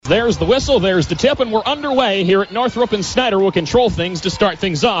There's the whistle, there's the tip, and we're underway here at Northrop, and Snyder will control things to start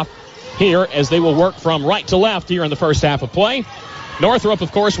things off here as they will work from right to left here in the first half of play. Northrop,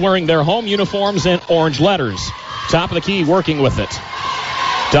 of course, wearing their home uniforms in orange letters. Top of the key, working with it.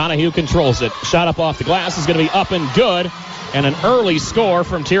 Donahue controls it. Shot up off the glass is going to be up and good, and an early score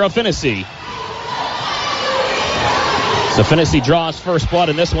from Tira Finnessy. So Finnessy draws first blood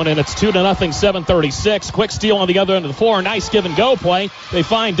in this one, and it's 2-0, 7:36. Quick steal on the other end of the floor. Nice give-and-go play. They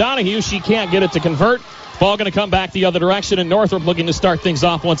find Donahue. She can't get it to convert. Ball going to come back the other direction, and Northrop looking to start things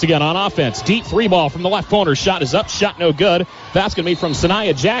off once again on offense. Deep three ball from the left corner. Shot is up. Shot no good. That's going to be from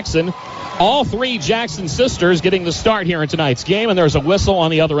Sanaya Jackson. All three Jackson sisters getting the start here in tonight's game, and there's a whistle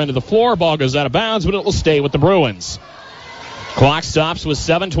on the other end of the floor. Ball goes out of bounds, but it will stay with the Bruins. Clock stops with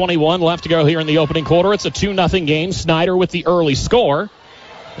 7:21 left to go here in the opening quarter. It's a 2-0 game. Snyder with the early score.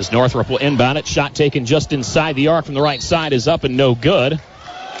 As Northrop will inbound it. Shot taken just inside the arc from the right side is up and no good.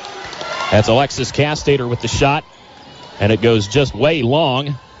 That's Alexis Castater with the shot. And it goes just way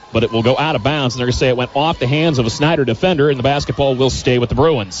long, but it will go out of bounds. And they're going to say it went off the hands of a Snyder defender, and the basketball will stay with the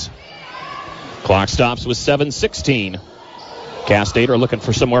Bruins. Clock stops with 7:16. Castater looking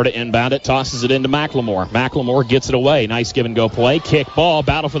for somewhere to inbound it. Tosses it into McLemore. McLemore gets it away. Nice give-and-go play. Kick ball.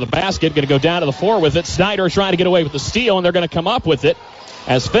 Battle for the basket. Going to go down to the floor with it. Snyder trying to get away with the steal, and they're going to come up with it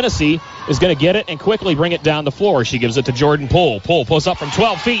as Finnessy is going to get it and quickly bring it down the floor. She gives it to Jordan Poole. Poole pulls up from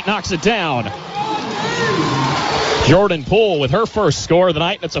 12 feet, knocks it down. Jordan Poole with her first score of the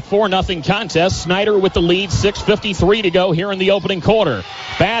night. It's a 4-0 contest. Snyder with the lead. 6:53 to go here in the opening quarter.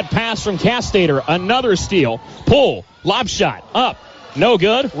 Bad pass from Castater. Another steal. Poole, lob shot, up. No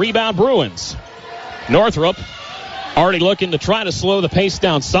good. Rebound Bruins. Northrop already looking to try to slow the pace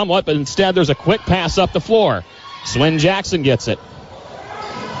down somewhat, but instead there's a quick pass up the floor. Swin Jackson gets it.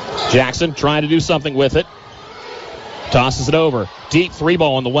 Jackson trying to do something with it. Tosses it over. Deep three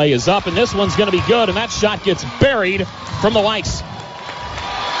ball on the way is up, and this one's going to be good, and that shot gets buried from the likes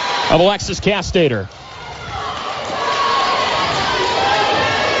of Alexis Castater.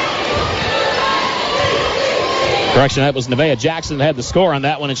 Correction, that was Nevaeh Jackson that had the score on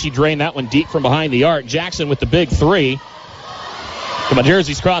that one, and she drained that one deep from behind the arc. Jackson with the big three. My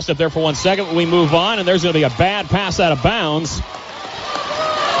jersey's crossed up there for 1 second, but we move on, and there's going to be a bad pass out of bounds.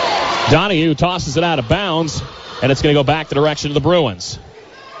 Donahue tosses it out of bounds, and it's going to go back the direction of the Bruins.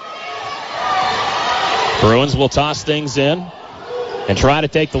 Bruins will toss things in and try to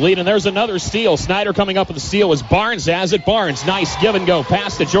take the lead, and there's another steal. Snyder coming up with the steal as Barnes has it. Barnes, nice give-and-go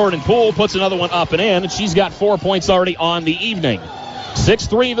pass to Jordan Poole, puts another one up and in, and she's got 4 points already on the evening.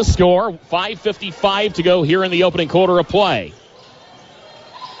 6-3 the score, 5:55 to go here in the opening quarter of play.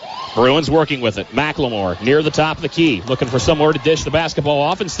 Bruins working with it. McLemore near the top of the key, looking for somewhere to dish the basketball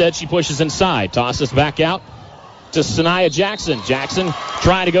off. Instead, she pushes inside. Tosses back out to Sanaya Jackson. Jackson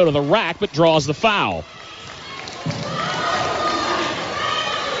trying to go to the rack, but draws the foul.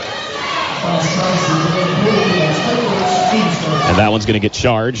 And that one's going to get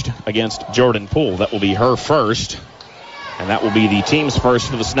charged against Jordan Poole. That will be her first. And that will be the team's first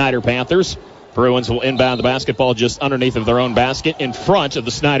for the Snyder Panthers. Bruins will inbound the basketball just underneath of their own basket in front of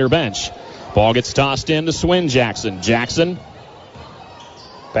the Snyder bench. Ball gets tossed in to Swin Jackson. Jackson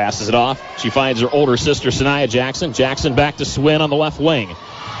passes it off. She finds her older sister, Sanaya Jackson. Jackson back to Swin on the left wing.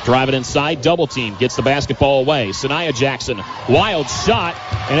 Drive it inside, double team, gets the basketball away. Sanaya Jackson, wild shot,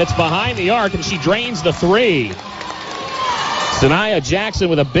 and it's behind the arc, and she drains the three. Sanaya Jackson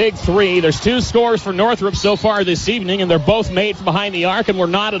with a big three. There's 2 scores for Northrop so far this evening, and they're both made from behind the arc, and we're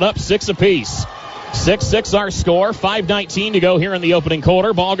knotted up 6 apiece. 6-6 our score, 5:19 to go here in the opening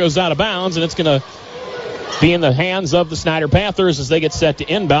quarter. Ball goes out of bounds, and it's going to be in the hands of the Snyder Panthers as they get set to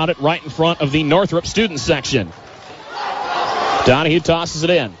inbound it right in front of the Northrop student section. Donahue tosses it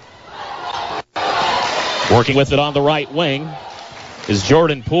in. Working with it on the right wing is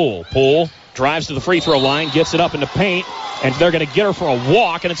Jordan Poole. Poole drives to the free throw line, gets it up into paint, and they're going to get her for a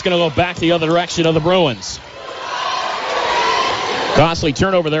walk, and it's going to go back the other direction of the Bruins. Costly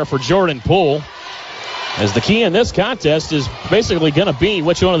turnover there for Jordan Poole, as the key in this contest is basically going to be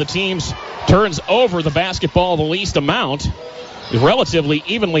which one of the teams turns over the basketball the least amount. Relatively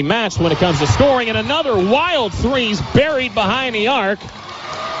evenly matched when it comes to scoring, and another wild three's buried behind the arc.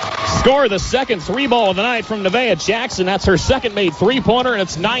 Score the second three ball of the night from Nevaeh Jackson. That's her second made three-pointer, and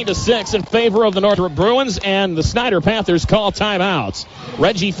it's 9-6 in favor of the Northrop Bruins, and the Snyder Panthers call timeouts.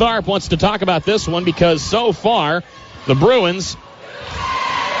 Reggie Tharp wants to talk about this one because so far the Bruins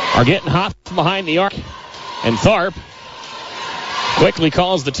are getting hot from behind the arc, and Tharp quickly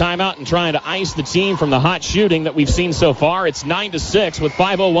calls the timeout and trying to ice the team from the hot shooting that we've seen so far. It's 9-6 with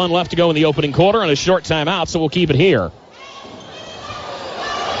 5:01 left to go in the opening quarter and a short timeout, so we'll keep it here.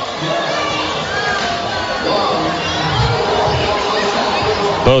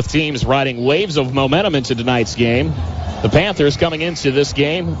 Both teams riding waves of momentum into tonight's game. The Panthers coming into this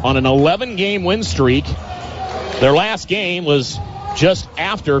game on an 11-game win streak. Their last game was just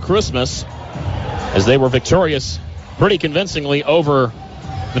after Christmas as they were victorious pretty convincingly over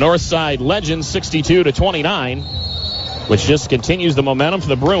the Northside Legends 62-29, which just continues the momentum for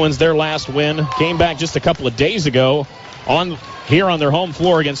the Bruins. Their last win came back just a couple of days ago here on their home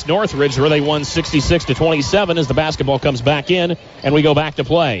floor against Northridge, where they won 66-27 as the basketball comes back in and we go back to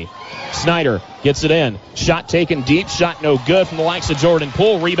play. Snyder gets it in. Shot taken deep. Shot no good from the likes of Jordan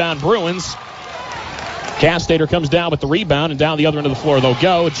Poole. Rebound Bruins. Castater comes down with the rebound, and down the other end of the floor they'll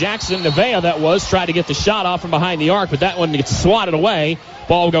go. Jackson Nevea tried to get the shot off from behind the arc, but that one gets swatted away.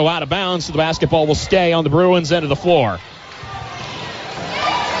 Ball will go out of bounds, so the basketball will stay on the Bruins' end of the floor.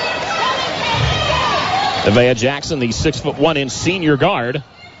 Nevea Jackson, the 6'1" senior guard,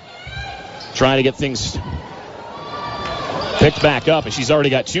 trying to get things picked back up, and she's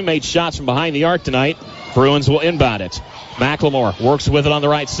already got two made shots from behind the arc tonight. Bruins will inbound it. McLemore works with it on the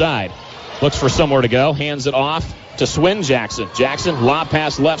right side. Looks for somewhere to go. Hands it off to Swin Jackson. Jackson, lob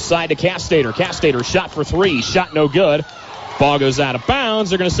pass left side to Castater. Castater shot for three. Shot no good. Ball goes out of bounds.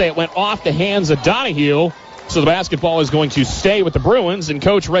 They're going to say it went off the hands of Donahue. So the basketball is going to stay with the Bruins, and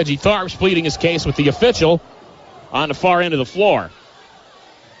Coach Reggie Tharps pleading his case with the official on the far end of the floor.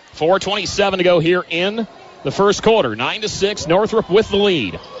 4:27 to go here in the first quarter. 9-6, Northrop with the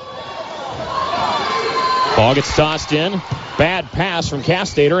lead. Ball gets tossed in. Bad pass from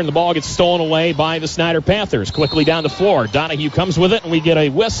Castater, and the ball gets stolen away by the Snyder Panthers. Quickly down the floor. Donahue comes with it, and we get a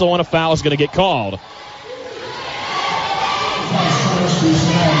whistle, and a foul is going to get called.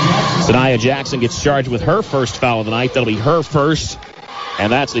 Sanaya Jackson gets charged with her first foul of the night. That'll be her first,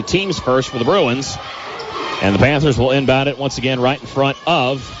 and that's the team's first for the Bruins. And the Panthers will inbound it once again right in front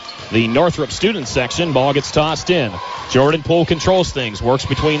of the Northrop student section. Ball gets tossed in. Jordan Poole controls things, works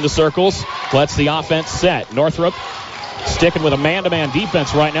between the circles, lets the offense set. Northrop sticking with a man-to-man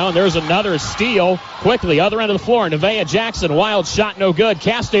defense right now, and there's another steal. Quickly, other end of the floor, Nevea Jackson, wild shot, no good.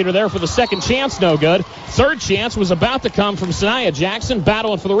 Castater there for the second chance, no good. Third chance was about to come from Sanaya Jackson,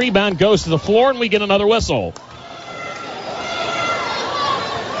 battling for the rebound, goes to the floor, and we get another whistle.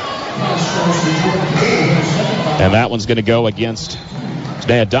 And that one's going to go against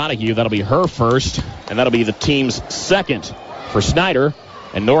Sanaya Donahue. That'll be her first, and that'll be the team's second for Snyder.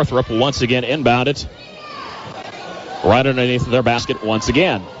 And Northrop will once again inbound it right underneath their basket once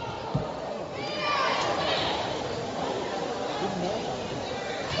again.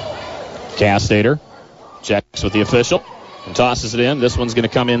 Castater checks with the official and tosses it in. This one's going to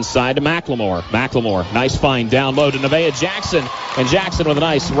come inside to McLemore. McLemore, nice find down low to Nevea Jackson. And Jackson with a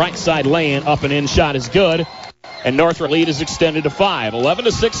nice right side lay-in. Up and in shot is good. And Northrop lead is extended to 5.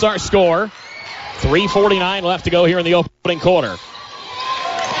 11-6 our score. 3:49 left to go here in the opening quarter.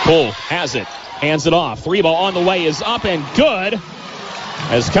 Poole has it. Hands it off. Three ball on the way is up and good.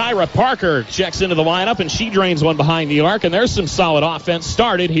 As Kyra Parker checks into the lineup, and she drains one behind the arc. And there's some solid offense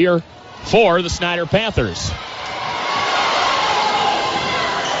started here for the Snyder Panthers.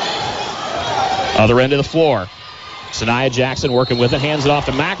 Other end of the floor. Sanaya Jackson working with it. Hands it off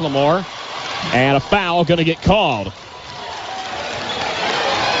to McLemore. And a foul going to get called.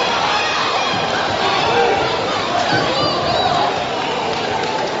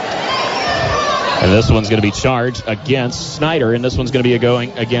 And this one's going to be charged against Snyder, and this one's going to be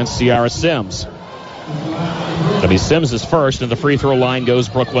going against Ciara Sims. It'll be Sims' first, and the free throw line goes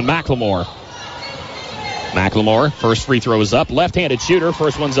Brooklyn McLemore. McLemore, first free throw is up. Left-handed shooter,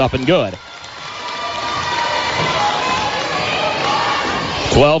 first one's up and good.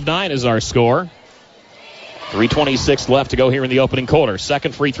 12-9 is our score. 3:26 left to go here in the opening quarter.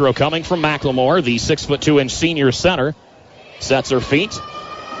 Second free throw coming from McLemore, the 6'2" senior center. Sets her feet.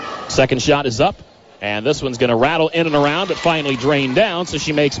 Second shot is up. And this one's going to rattle in and around, but finally drain down, so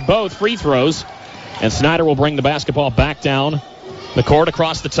she makes both free throws. And Snyder will bring the basketball back down the court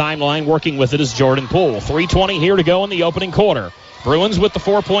across the timeline. Working with it is Jordan Poole. 3:20 here to go in the opening quarter. Bruins with the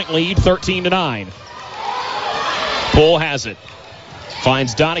 4-point lead, 13-9. Poole has it.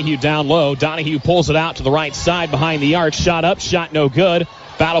 Finds Donahue down low. Donahue pulls it out to the right side behind the arc. Shot up, shot no good.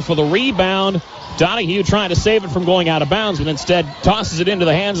 Battle for the rebound. Donahue trying to save it from going out of bounds, but instead tosses it into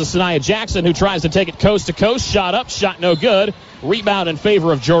the hands of Sanaya Jackson, who tries to take it coast to coast. Shot up, shot no good. Rebound in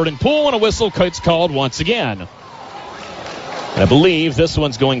favor of Jordan Poole, and a whistle gets called once again. And I believe this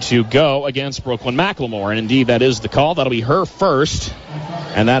one's going to go against Brooklyn McLemore, and indeed that is the call. That'll be her first,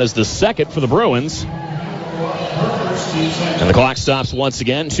 and that is the second for the Bruins. And the clock stops once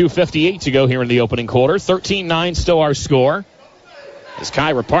again. 2:58 to go here in the opening quarter. 13-9 still our score. as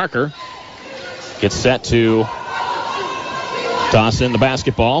Kyra Parker gets set to toss in the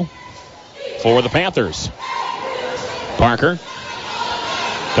basketball for the Panthers. Parker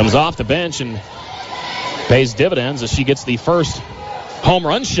comes off the bench and pays dividends as she gets the first home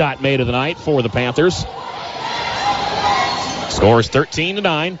run shot made of the night for the Panthers. Scores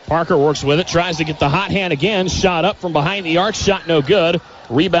 13-9. Parker works with it, tries to get the hot hand again. Shot up from behind the arc, shot no good.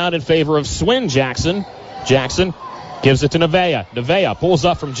 Rebound in favor of Swin Jackson. Jackson gives it to Nevaeh. Nevaeh pulls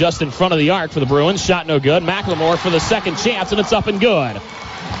up from just in front of the arc for the Bruins. Shot no good. McLemore for the second chance, and it's up and good.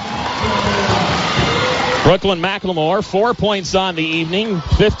 Brooklyn McLemore, 4 points on the evening.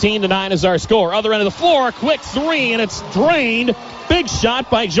 15-9 is our score. Other end of the floor, quick three, and it's drained. Big shot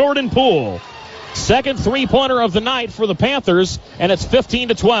by Jordan Poole. Second three-pointer of the night for the Panthers, and it's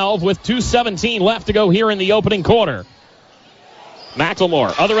 15-12 with 2:17 left to go here in the opening quarter.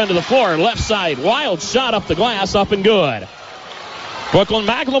 McLemore, other end of the floor, left side, wild shot up the glass, up and good. Brooklyn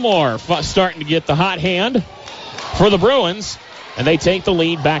McLemore starting to get the hot hand for the Bruins, and they take the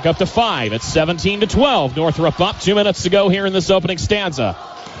lead back up to 5. It's 17-12. Northrop up. 2 minutes to go here in this opening stanza.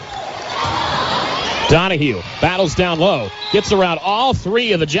 Donahue battles down low, gets around all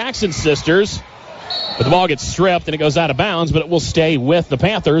three of the Jackson sisters, but the ball gets stripped and it goes out of bounds, but it will stay with the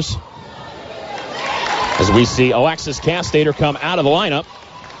Panthers. As we see Alexis Castater come out of the lineup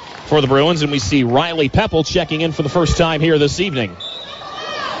for the Bruins, and we see Riley Pepple checking in for the first time here this evening.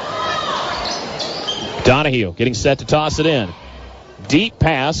 Donahue getting set to toss it in. Deep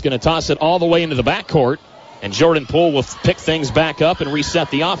pass, going to toss it all the way into the backcourt, and Jordan Poole will pick things back up and reset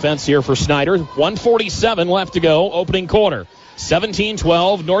the offense here for Snyder. 1:47 left to go, opening quarter.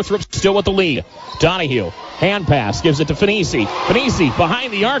 17-12, Northrop still with the lead. Donahue, hand pass, gives it to Finisi. Finisi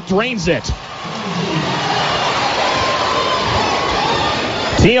behind the arc, drains it.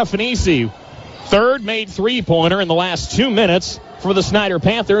 Tia Finisi, third made three-pointer in the last 2 minutes for the Snyder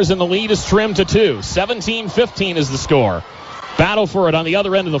Panthers, and the lead is trimmed to 2. 17-15 is the score. Battle for it on the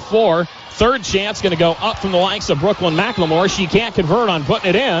other end of the floor. Third chance going to go up from the likes of Brooklyn McLemore. She can't convert on putting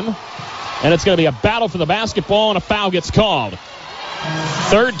it in, and it's going to be a battle for the basketball, and a foul gets called.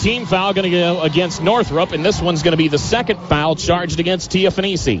 Third team foul going to go against Northrop, and this one's going to be the second foul charged against Tia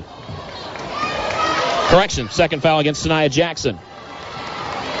Finisi. Correction, second foul against Sanaya Jackson.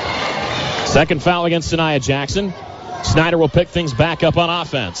 Second foul against Sanaya Jackson. Snyder will pick things back up on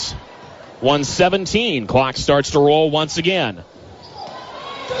offense. 1:17. Clock starts to roll once again.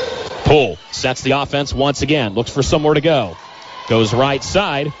 Poole sets the offense once again. Looks for somewhere to go. Goes right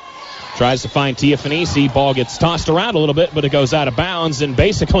side. Tries to find Tia Finisi. Ball gets tossed around a little bit, but it goes out of bounds and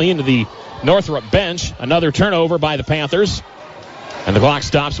basically into the Northrop bench. Another turnover by the Panthers. And the clock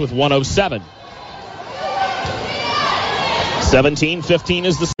stops with 1:07. 17-15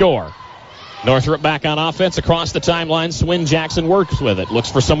 is the score. Northrop back on offense across the timeline. Swin Jackson works with it. Looks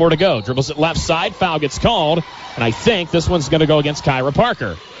for somewhere to go. Dribbles it left side. Foul gets called. And I think this one's going to go against Kyra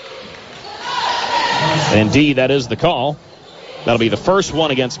Parker. And indeed, that is the call. That'll be the first one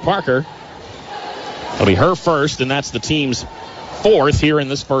against Parker. That'll be her first, and that's the team's fourth here in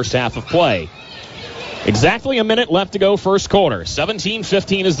this first half of play. Exactly a minute left to go first quarter.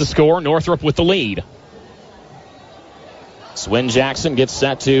 17-15 is the score. Northrop with the lead. Swin Jackson gets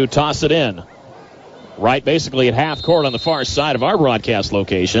set to toss it in. Right basically at half court on the far side of our broadcast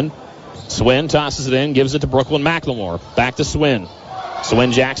location. Swin tosses it in, gives it to Brooklyn McLemore. Back to Swin.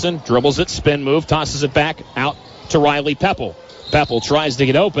 Swin Jackson dribbles it, spin move, tosses it back out to Riley Pepple. Pepple tries to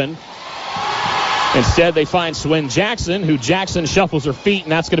get open. Instead, they find Swin Jackson, who Jackson shuffles her feet,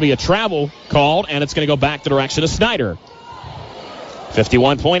 and that's going to be a travel called, and it's going to go back the direction of Snyder.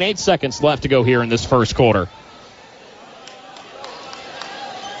 51.8 seconds left to go here in this first quarter.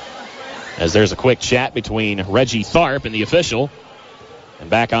 As there's a quick chat between Reggie Tharp and the official. And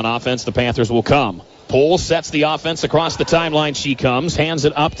back on offense, the Panthers will come. Poole sets the offense across the timeline. She comes, hands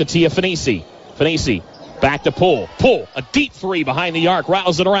it up to Tia Finisi. Finisi back to Poole. Poole, a deep three behind the arc,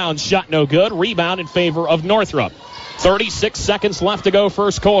 rattles it around, shot no good. Rebound in favor of Northrop. 36 seconds left to go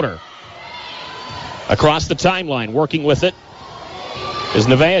first quarter. Across the timeline, working with it is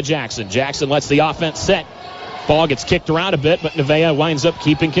Nevaeh Jackson. Jackson lets the offense set. Ball gets kicked around a bit, but Nevaeh winds up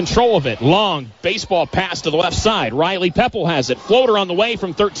keeping control of it. Long baseball pass to the left side. Riley Pepple has it. Floater on the way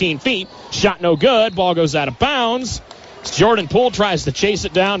from 13 feet. Shot no good. Ball goes out of bounds. Jordan Poole tries to chase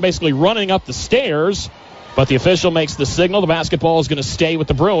it down, basically running up the stairs. But the official makes the signal. The basketball is going to stay with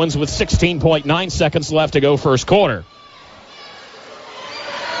the Bruins with 16.9 seconds left to go first quarter.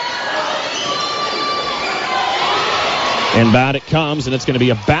 Inbound it comes, and it's going to be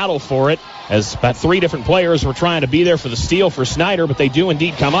a battle for it, as about 3 different players were trying to be there for the steal for Snyder, but they do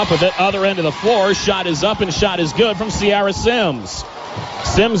indeed come up with it. Other end of the floor, shot is up and shot is good from Ciara Sims.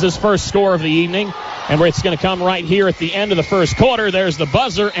 Sims' first score of the evening, and it's going to come right here at the end of the first quarter. There's the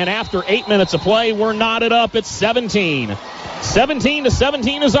buzzer, and after 8 minutes of play, we're knotted up at 17.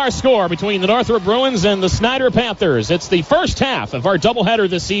 17-17 is our score between the Northrop Bruins and the Snyder Panthers. It's the first half of our doubleheader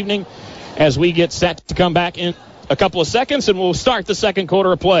this evening as we get set to come back in a couple of seconds, and we'll start the second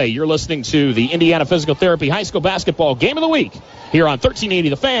quarter of play. You're listening to the Indiana Physical Therapy High School Basketball Game of the Week here on 1380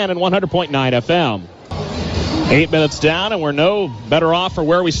 The Fan and 100.9 FM. 8 minutes down, and we're no better off for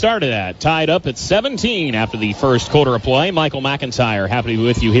where we started at. Tied up at 17 after the first quarter of play. Michael McIntyre, happy to be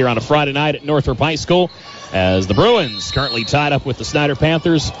with you here on a Friday night at Northrop High School as the Bruins currently tied up with the Snyder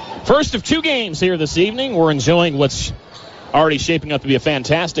Panthers. First of 2 games here this evening. We're enjoying what's already shaping up to be a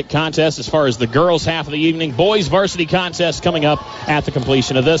fantastic contest as far as the girls' half of the evening. Boys varsity contest coming up at the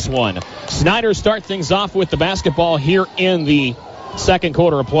completion of this one. Snyder start things off with the basketball here in the second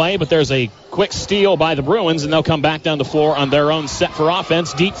quarter of play, but there's a quick steal by the Bruins, and they'll come back down the floor on their own set for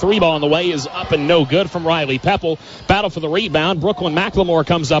offense. Deep 3 ball on the way is up and no good from Riley Pepple. Battle for the rebound. Brooklyn McLemore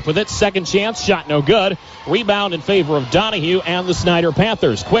comes up with it. Second chance, shot no good. Rebound in favor of Donahue and the Snyder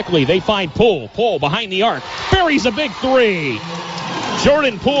Panthers. Quickly, they find Poole. Poole behind the arc. Buries a big 3.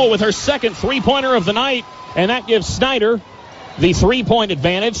 Jordan Poole with her second 3-pointer of the night, and that gives Snyder the 3-point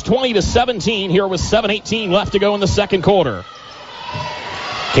advantage. 20-17 here with 7:18 left to go in the second quarter.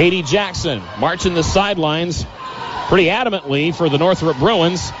 Katie Jackson marching the sidelines pretty adamantly for the Northrop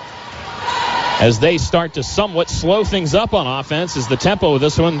Bruins as they start to somewhat slow things up on offense. As the tempo of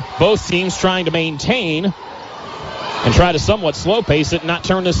this one, both teams trying to maintain and try to somewhat slow pace it and not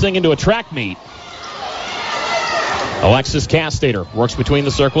turn this thing into a track meet. Alexis Castater works between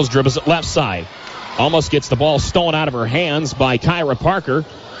the circles, dribbles it left side. Almost gets the ball stolen out of her hands by Kyra Parker,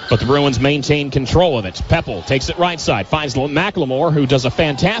 but the Bruins maintain control of it. Pepple takes it right side, finds McLemore, who does a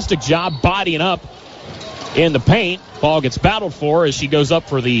fantastic job bodying up in the paint. Ball gets battled for as she goes up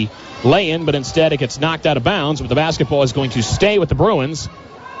for the lay-in, but instead it gets knocked out of bounds. But the basketball is going to stay with the Bruins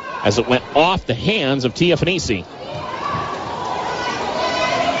as it went off the hands of Tia Finisi.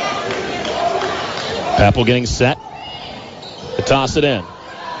 Pepple getting set to toss it in.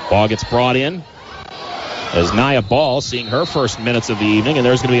 Ball gets brought in as Nia Ball seeing her first minutes of the evening, and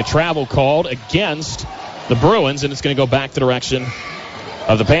there's going to be a travel called against the Bruins, and it's going to go back the direction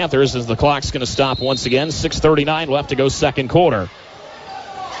of the Panthers as the clock's going to stop once again. 6:39 left to go second quarter.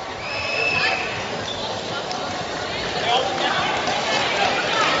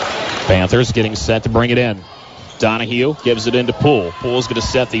 Panthers getting set to bring it in. Donahue gives it into Poole. Poole's going to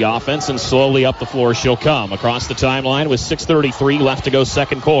set the offense, and slowly up the floor she'll come. Across the timeline with 6:33 left to go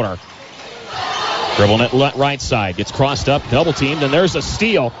second quarter. Dribbling it right side. Gets crossed up, double teamed, and there's a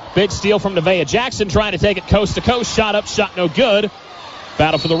steal. Big steal from Nevaeh Jackson trying to take it coast to coast. Shot up, shot no good.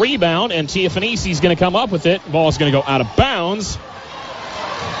 Battle for the rebound, and Tia Finisi's going to come up with it. Ball's going to go out of bounds.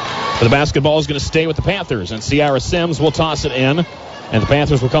 But the basketball is going to stay with the Panthers, and Ciara Sims will toss it in, and the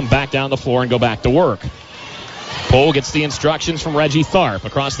Panthers will come back down the floor and go back to work. Poole gets the instructions from Reggie Tharp.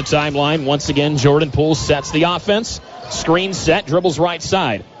 Across the timeline, once again, Jordan Poole sets the offense. Screen set, dribbles right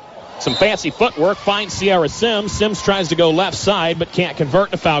side. Some fancy footwork, finds Ciara Sims. Sims tries to go left side, but can't convert,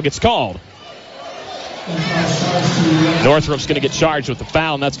 and a foul gets called. Northrop's going to get charged with the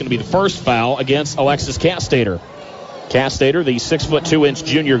foul, and that's going to be the first foul against Alexis Castater. Castater, the 6'2"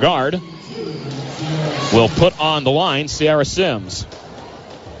 junior guard, will put on the line Ciara Sims.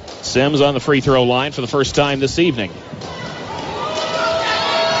 Sims on the free throw line for the first time this evening.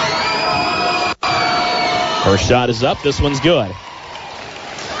 Her shot is up. This one's good.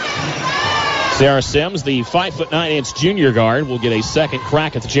 Ciara Sims, the 5'9" junior guard, will get a second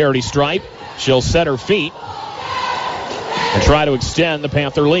crack at the charity stripe. She'll set her feet and try to extend the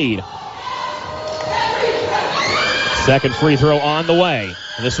Panther lead. Second free throw on the way.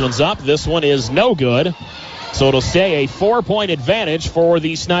 This one's up. This one is no good. So it'll stay a 4-point advantage for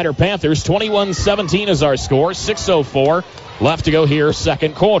the Snyder Panthers. 21-17 is our score. 6:04 left to go here,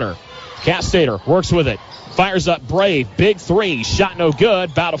 second quarter. Castater works with it. Fires up Brave. Big 3. Shot no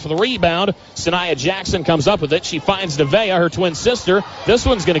good. Battle for the rebound. Sanaya Jackson comes up with it. She finds Nevaeh, her twin sister. This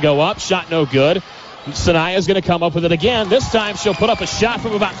one's going to go up. Shot no good. Sanaya's going to come up with it again. This time she'll put up a shot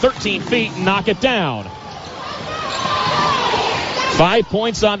from about 13 feet and knock it down. 5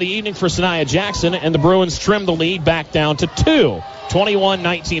 points on the evening for Sanaya Jackson, and the Bruins trim the lead back down to 2.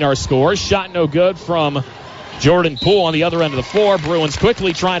 21-19 our score. Shot no good from Jordan Poole on the other end of the floor. Bruins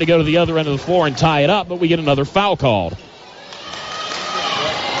quickly trying to go to the other end of the floor and tie it up, but we get another foul called.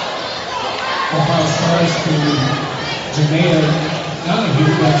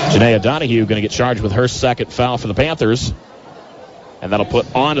 Janaea Donahue going to get charged with her second foul for the Panthers. And that'll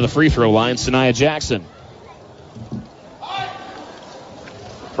put onto the free throw line Sanaya Jackson.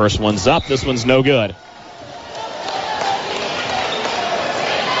 First one's up. This one's no good.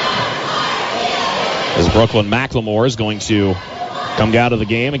 As Brooklyn McLemore is going to come out of the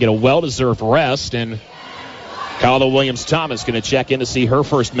game and get a well-deserved rest. And Kyla Williams-Thomas going to check in to see her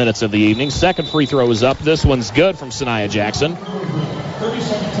first minutes of the evening. Second free throw is up. This one's good from Sanaya Jackson.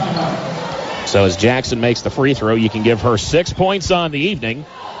 So as Jackson makes the free throw, you can give her 6 points on the evening.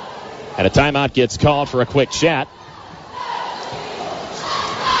 And a timeout gets called for a quick chat.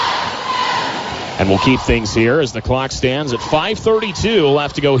 And we'll keep things here as the clock stands at 5:32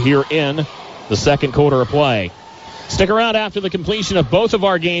 left to go here in the second quarter of play. Stick around after the completion of both of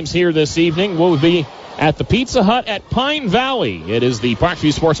our games here this evening. We'll be at the Pizza Hut at Pine Valley. It is the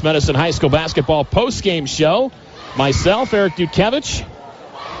Parkview Sports Medicine High School basketball postgame show. Myself, Eric Dukevich,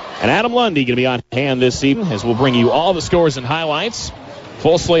 and Adam Lundy going to be on hand this evening as we'll bring you all the scores and highlights.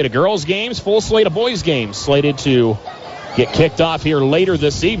 Full slate of girls games, full slate of boys games slated to get kicked off here later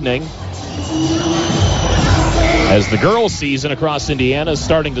this evening, as the girls' season across Indiana is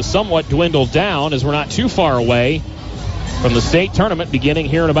starting to somewhat dwindle down, as we're not too far away from the state tournament beginning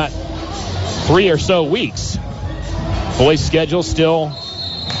here in about 3 or so weeks. Boys' schedule still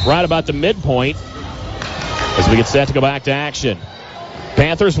right about the midpoint as we get set to go back to action.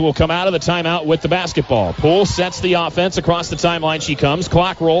 Panthers will come out of the timeout with the basketball. Poole sets the offense. Across the timeline she comes.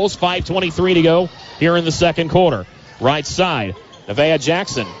 Clock rolls. 5:23 to go here in the second quarter. Right side, Nevaeh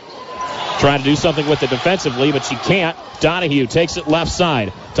Jackson trying to do something with it defensively, but she can't. Donahue takes it left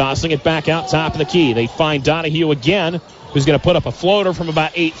side, tossing it back out top of the key. They find Donahue again, who's going to put up a floater from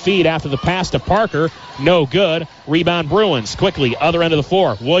about 8 feet after the pass to Parker. No good. Rebound Bruins. Quickly, other end of the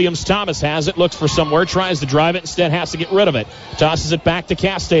floor. Williams-Thomas has it, looks for somewhere, tries to drive it, instead has to get rid of it. Tosses it back to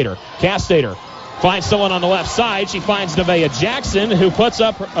Castater. Castater finds someone on the left side. She finds Nevaeh Jackson, who puts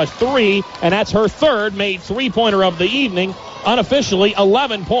up a three, and that's her third made three-pointer of the evening. Unofficially,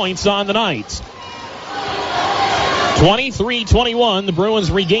 11 points on the night. 23-21, the Bruins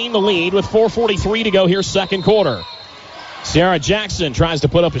regain the lead with 4:43 to go here second quarter. Sierra Jackson tries to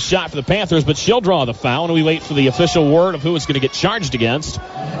put up a shot for the Panthers, but she'll draw the foul, and we wait for the official word of who it's going to get charged against.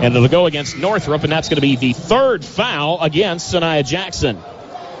 And it'll go against Northrop, and that's going to be the third foul against Sanaya Jackson.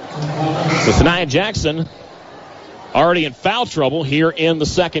 So Sanaya Jackson already in foul trouble here in the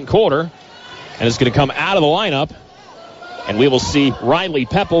second quarter, and is going to come out of the lineup. And we will see Riley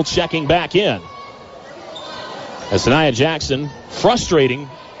Pepple checking back in. As Sanaya Jackson, frustrating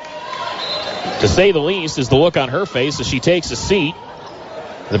to say the least, is the look on her face as she takes a seat.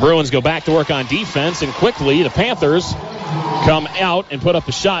 The Bruins go back to work on defense, and quickly the Panthers come out and put up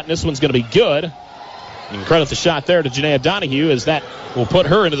a shot, and this one's going to be good. You can credit the shot there to Janaea Donahue, as that will put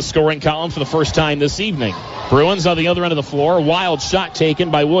her into the scoring column for the first time this evening. Bruins on the other end of the floor. Wild shot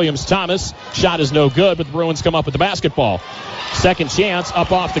taken by Williams-Thomas. Shot is no good, but the Bruins come up with the basketball. Second chance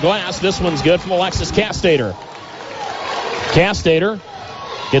up off the glass. This one's good from Alexis Castater. Castater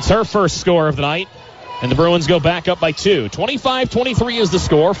gets her first score of the night, and the Bruins go back up by 2. 25-23 is the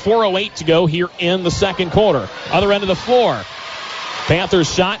score. 4:08 to go here in the second quarter. Other end of the floor.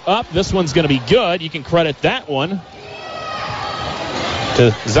 Panthers shot up. This one's going to be good. You can credit that one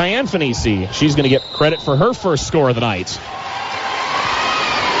to Zion Fanisi. She's going to get credit for her first score of the night.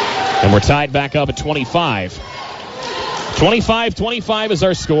 And we're tied back up at 25. 25-25 is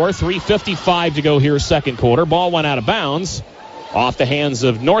our score. 3:55 to go here second quarter. Ball went out of bounds off the hands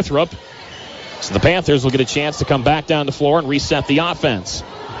of Northrop. So the Panthers will get a chance to come back down the floor and reset the offense.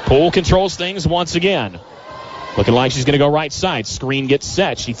 Poole controls things once again. Looking like she's going to go right side. Screen gets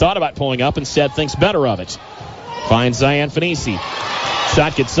set. She thought about pulling up, instead thinks better of it. Finds Zion Fanisi.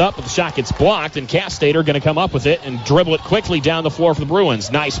 Shot gets up, but the shot gets blocked, and Castater going to come up with it and dribble it quickly down the floor for the Bruins.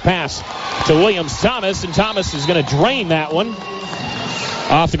 Nice pass to Williams-Thomas, and Thomas is going to drain that one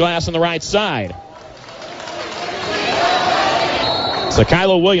off the glass on the right side. So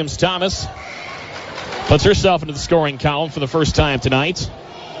Kyla Williams-Thomas puts herself into the scoring column for the first time tonight.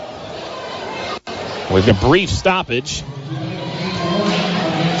 With a brief stoppage.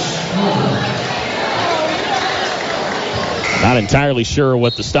 Not entirely sure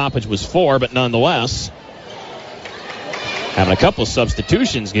what the stoppage was for, but nonetheless, having a couple of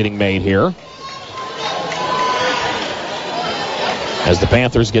substitutions getting made here as the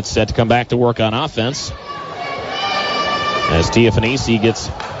Panthers get set to come back to work on offense. As Tia Fanisi gets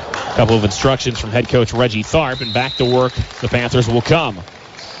a couple of instructions from head coach Reggie Tharp, and back to work the Panthers will come.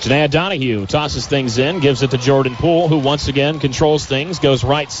 Janaea Donahue tosses things in, gives it to Jordan Poole, who once again controls things, goes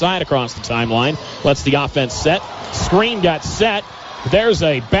right side across the timeline, lets the offense set. Screen got set. There's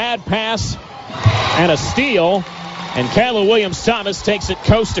a bad pass and a steal, and Kyla Williams-Thomas takes it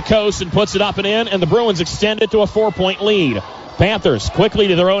coast to coast and puts it up and in, and the Bruins extend it to a 4-point lead. Panthers quickly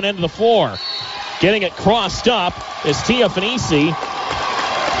to their own end of the floor. Getting it crossed up is Tia Finisi,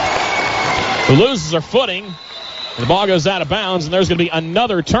 who loses her footing. And the ball goes out of bounds, and there's going to be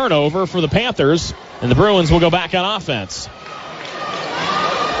another turnover for the Panthers, and the Bruins will go back on offense.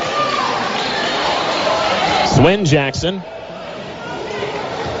 Swin Jackson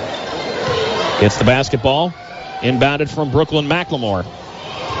gets the basketball, inbounded from Brooklyn McLemore.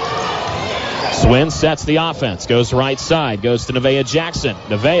 Swin sets the offense, goes right side, goes to Nevaeh Jackson.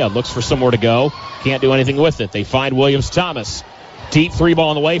 Nevaeh looks for somewhere to go, can't do anything with it. They find Williams-Thomas. Deep three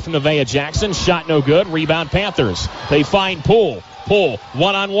ball on the way from Nevaeh Jackson. Shot no good. Rebound Panthers. They find Poole. Poole,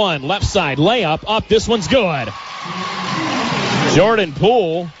 one-on-one. Left side layup. Up. This one's good. Jordan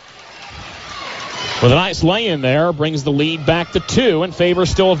Poole with a nice lay-in there. Brings the lead back to 2 in favor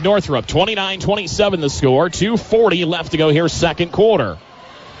still of Northrop. 29-27 the score. 2:40 left to go here second quarter.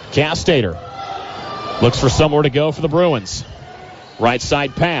 Castater looks for somewhere to go for the Bruins. Right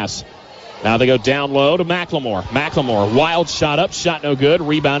side pass. Now they go down low to McLemore. McLemore, wild shot up, shot no good.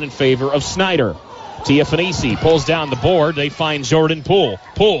 Rebound in favor of Snyder. Tia Finisi pulls down the board. They find Jordan Poole.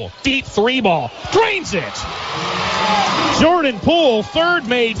 Poole, deep three ball, drains it. Jordan Poole, third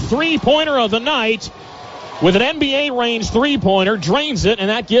made three-pointer of the night with an NBA range three-pointer, drains it, and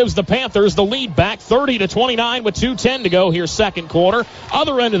that gives the Panthers the lead back 30-29 with 2:10 to go here second quarter.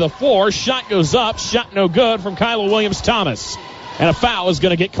 Other end of the floor, shot goes up, shot no good from Kyla Williams-Thomas. And a foul is going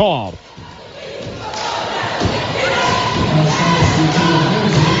to get called.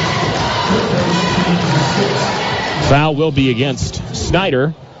 Foul will be against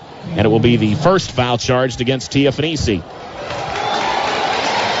Snyder, and it will be the first foul charged against Tia Finisi.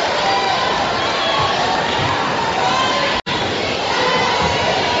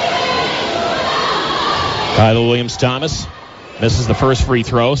 Kyla Williams-Thomas misses the first free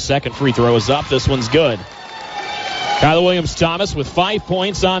throw. Second free throw is up. This one's good. Kyla Williams-Thomas with 5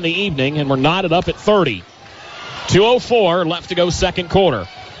 points on the evening, and we're knotted up at 30. 2:04 left to go second quarter.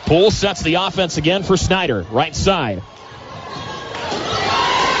 Poole sets the offense again for Snyder. Right side.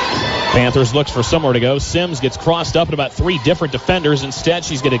 Panthers looks for somewhere to go. Sims gets crossed up at about 3 different defenders. Instead,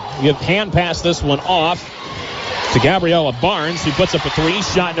 she's going to hand pass this one off to Gabriella Barnes, who puts up a 3.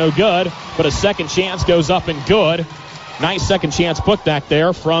 Shot no good, but a second chance goes up and good. Nice second chance putback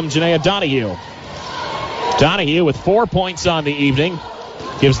there from Janaea Donahue. Donahue with 4 points on the evening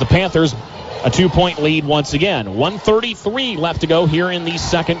gives the Panthers a 2-point lead once again. 1:33 left to go here in the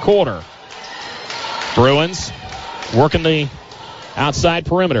second quarter. Bruins working the outside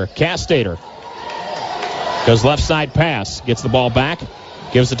perimeter. Castater goes left side pass. Gets the ball back.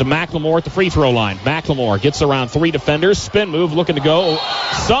 Gives it to McLemore at the free throw line. McLemore gets around 3 defenders. Spin move looking to go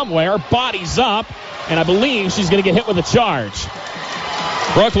somewhere. Bodies up. And I believe she's going to get hit with a charge.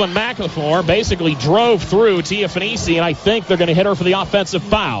 Brooklyn McLemore basically drove through Tia Finisi, and I think they're going to hit her for the offensive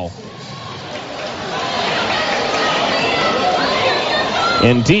foul.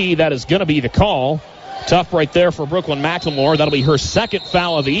 Indeed, that is going to be the call. Tough right there for Brooklyn McLemore. That'll be her second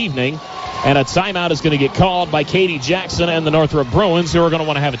foul of the evening. And a timeout is going to get called by Katie Jackson and the Northrop Bruins, who are going to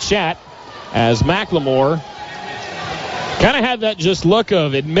want to have a chat as McLemore kind of had that just look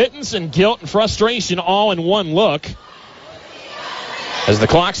of admittance and guilt and frustration all in one look. As the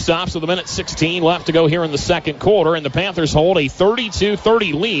clock stops with 1:16 left to go here in the second quarter, and the Panthers hold a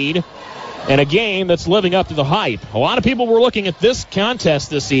 32-30 lead in a game that's living up to the hype. A lot of people were looking at this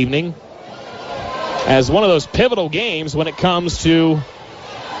contest this evening as one of those pivotal games when it comes to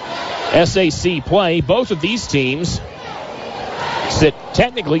SAC play. Both of these teams sit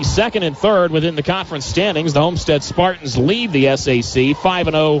technically second and third within the conference standings. The Homestead Spartans lead the SAC,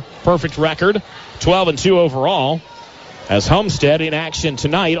 5-0 perfect record, 12-2 overall, as Homestead in action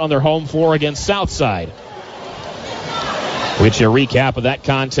tonight on their home floor against Southside. We'll get you a recap of that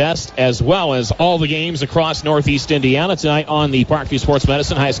contest as well as all the games across Northeast Indiana tonight on the Parkview Sports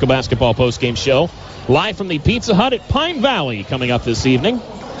Medicine High School Basketball postgame show. Live from the Pizza Hut at Pine Valley coming up this evening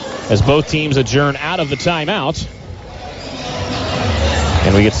as both teams adjourn out of the timeout.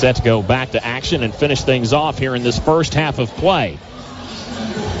 And we get set to go back to action and finish things off here in this first half of play.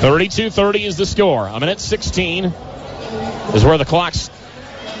 32-30 is the score. 1:16 is where the clocks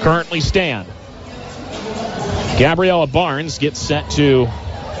currently stand. Gabriella Barnes gets set to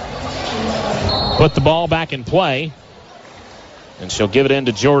put the ball back in play, and she'll give it in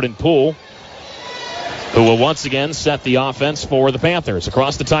to Jordan Poole. who will once again set the offense for the Panthers.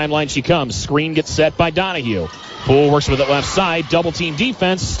 Across the timeline she comes. Screen gets set by Donahue. Poole works with it left side. Double team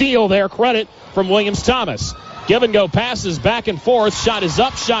defense. Steal there. Credit from Williams-Thomas. Give and go passes back and forth. Shot is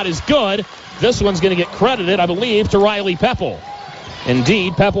up. Shot is good. This one's going to get credited, I believe, to Riley Pepple.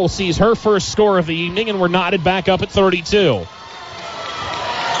 Indeed, Pepple sees her first score of the evening, and we're knotted back up at 32.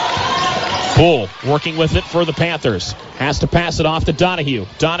 Poole working with it for the Panthers. Has to pass it off to Donahue.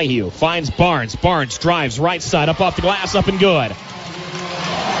 Donahue finds Barnes. Barnes drives right side, up off the glass, up and good.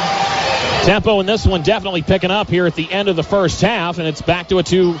 Tempo in this one definitely picking up here at the end of the first half, and it's back to a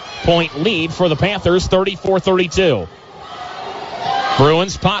 2-point lead for the Panthers, 34-32.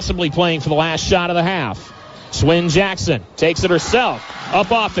 Bruins possibly playing for the last shot of the half. Swin Jackson takes it herself.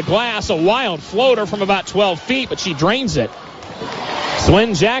 Up off the glass, a wild floater from about 12 feet, but she drains it.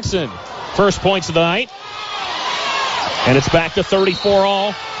 Swin Jackson, first points of the night. And it's back to 34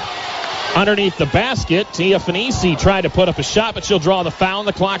 all. Underneath the basket, Tia Finisi tried to put up a shot, but she'll draw the foul.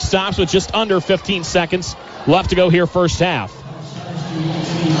 The clock stops with just under 15 seconds left to go here first half.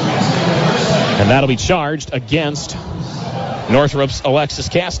 And that'll be charged against Northrop's Alexis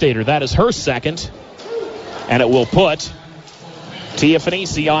Castater. That is her second. And it will put Tia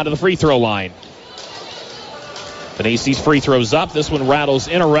Finisi onto the free throw line. Finisi's free throws up. This one rattles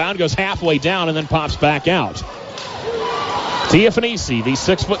in around, goes halfway down, and then pops back out. Tia Finisi, the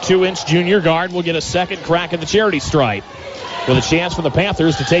 6'2" junior guard, will get a second crack at the charity stripe with a chance for the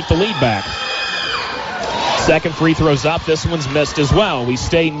Panthers to take the lead back. Second free throw's up. This one's missed as well. We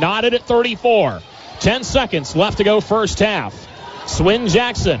stay knotted at 34. 10 seconds left to go first half. Swin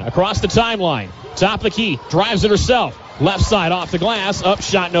Jackson across the timeline. Top of the key. Drives it herself. Left side off the glass. Up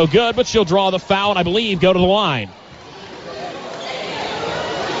shot no good, but she'll draw the foul and I believe go to the line.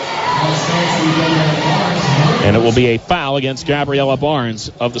 And it will be a foul against Gabriella Barnes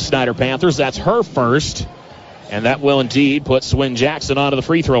of the Snyder Panthers. That's her first. And that will indeed put Swin Jackson onto the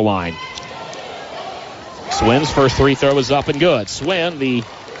free throw line. Swin's first free throw is up and good. Swin, the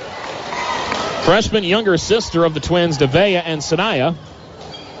freshman younger sister of the twins Devea and Sanaya.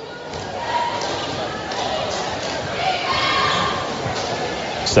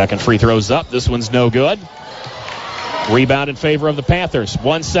 Second free throw's up. This one's no good. Rebound in favor of the Panthers.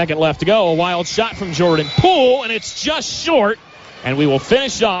 1 second left to go. A wild shot from Jordan Poole, and it's just short. And we will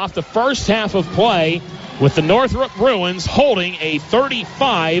finish off the first half of play with the Northrop Bruins holding a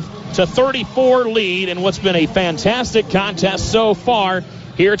 35-34 lead in what's been a fantastic contest so far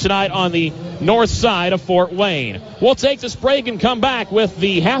here tonight on the north side of Fort Wayne. We'll take this break and come back with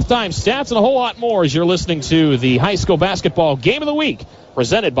the halftime stats and a whole lot more as you're listening to the high school basketball game of the week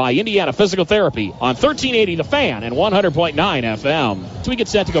presented by Indiana Physical Therapy on 1380 The Fan and 100.9 FM. So we get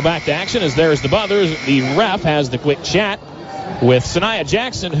set to go back to action as there's the buzzer. The ref has the quick chat with Sanaya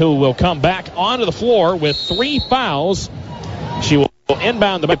Jackson, who will come back onto the floor with 3 fouls. She will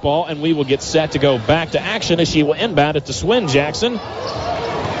inbound the ball, and we will get set to go back to action as she will inbound it to Swin Jackson.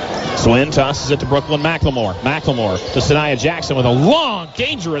 Swin tosses it to Brooklyn McLemore. McLemore to Sanaya Jackson with a long,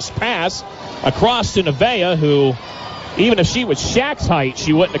 dangerous pass across to Nevaeh, who, even if she was Shaq's height,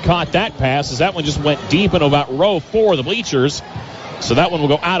 she wouldn't have caught that pass, as that one just went deep into about row 4 of the bleachers. So that one will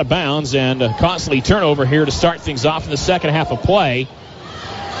go out of bounds, and a costly turnover here to start things off in the second half of play.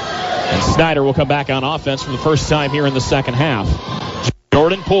 And Snyder will come back on offense for the first time here in the second half.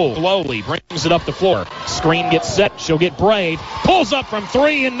 Jordan Poole slowly brings it up the floor. Screen gets set. She'll get brave. Pulls up from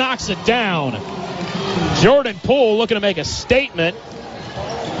 3 and knocks it down. Jordan Poole looking to make a statement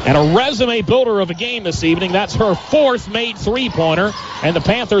and a resume builder of a game this evening. That's her 4th made three-pointer, and the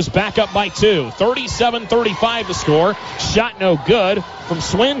Panthers back up by 2. 37-35 to score. Shot no good from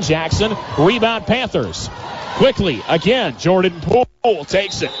Swin Jackson. Rebound Panthers. Quickly, again, Jordan Poole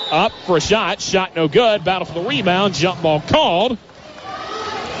takes it up for a shot. Shot no good. Battle for the rebound. Jump ball called.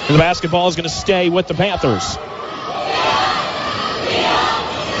 And the basketball is going to stay with the Panthers.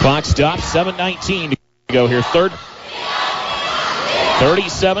 Clock stops. 7:19 to go here. Third.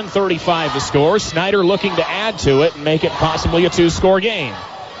 37-35 the score. Snyder looking to add to it and make it possibly a 2-score game.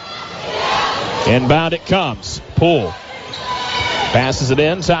 Inbound it comes. Poole passes it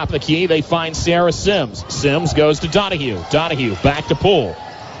in. Top of the key. They find Sarah Sims. Sims goes to Donahue. Donahue back to Poole.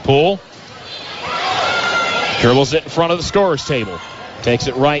 Poole dribbles it in front of the scorer's table. Takes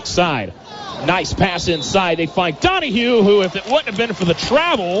it right side. Nice pass inside. They find Donahue, who, if it wouldn't have been for the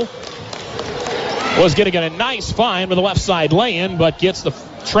travel, was going to get a nice find with a left side lay-in, but gets the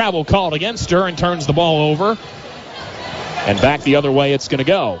travel called against her and turns the ball over. And back the other way it's going to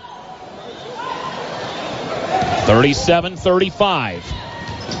go. 37-35.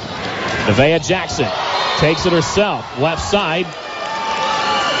 Nevaeh Jackson takes it herself. Left side.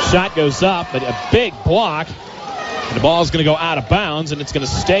 Shot goes up, but a big block. And the ball is going to go out of bounds, and it's going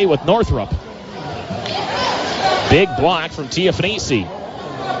to stay with Northrop. Big block from Tia Finisi.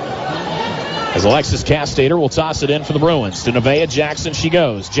 As Alexis Castater will toss it in for the Bruins. To Nevaeh Jackson she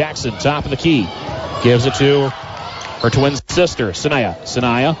goes. Jackson, top of the key. Gives it to her twin sister, Sanaya.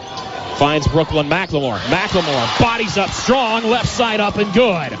 Sanaya finds Brooklyn McLemore. McLemore bodies up strong, left side up and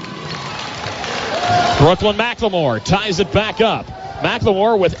good. Brooklyn McLemore ties it back up.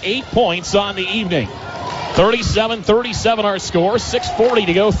 McLemore with 8 points on the evening. 37-37 our score. 6:40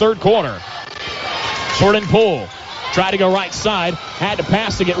 to go, third quarter. Jordan Poole tried to go right side. Had to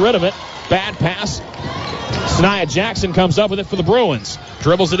pass to get rid of it. Bad pass. Sanaya Jackson comes up with it for the Bruins.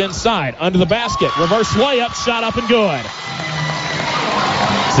 Dribbles it inside. Under the basket. Reverse layup. Shot up and good.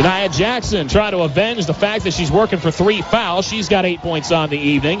 Sanaya Jackson trying to avenge the fact that she's working for 3 fouls. She's got 8 points on the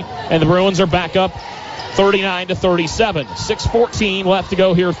evening. And the Bruins are back up 39-37. 6:14 left to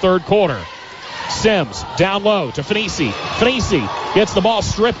go here, third quarter. Sims down low to Finisi. Finisi gets the ball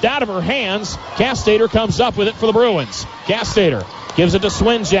stripped out of her hands. Castater comes up with it for the Bruins. Castater gives it to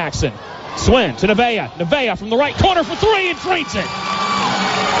Swin Jackson. Swin to Nevaeh. Nevaeh from the right corner for 3 and drains it.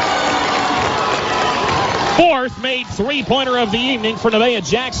 Fourth made three-pointer of the evening for Nevaeh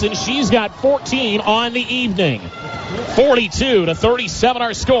Jackson. She's got 14 on the evening. 42-37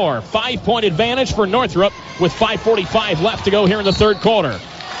 our score. 5-point advantage for Northrop with 5:45 left to go here in the third quarter.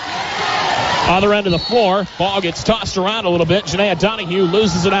 Other end of the floor, ball gets tossed around a little bit. Janaea Donahue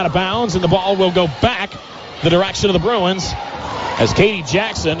loses it out of bounds, and the ball will go back the direction of the Bruins as Katie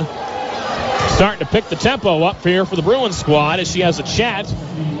Jackson starting to pick the tempo up here for the Bruins squad as she has a chat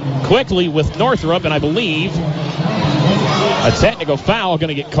quickly with Northrop, and I believe a technical foul going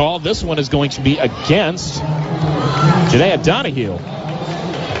to get called. This one is going to be against Janaea Donahue.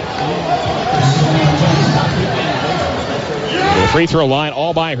 The free throw line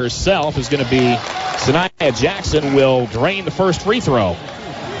all by herself is going to be Sanaya Jackson will drain the first free throw.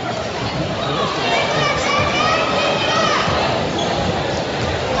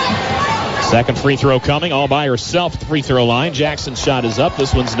 Second free throw coming all by herself at the free throw line. Jackson's shot is up.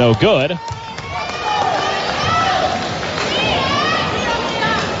 This one's no good.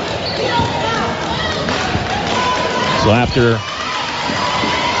 So after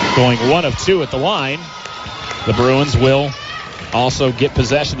going 1 of 2 at the line, the Bruins will also get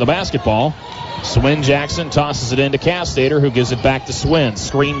possession of the basketball. Swin Jackson tosses it into Castater, who gives it back to Swin.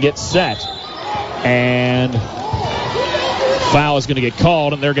 Screen gets set. And foul is going to get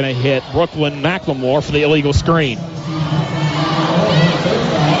called, and they're going to hit Brooklyn McLemore for the illegal screen.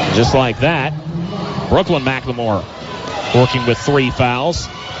 Just like that, Brooklyn McLemore working with 3 fouls,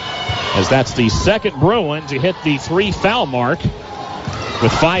 as that's the second Bruin to hit the 3-foul mark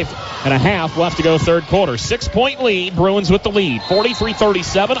with 5.5 left to go third quarter. 6-point lead, Bruins with the lead.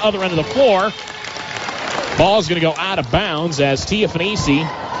 43-37, other end of the floor. Ball's going to go out of bounds as Tia Finisi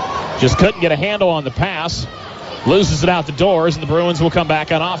just couldn't get a handle on the pass. Loses it out the doors, and the Bruins will come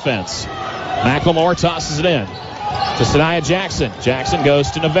back on offense. McLemore tosses it in to Sanaya Jackson. Jackson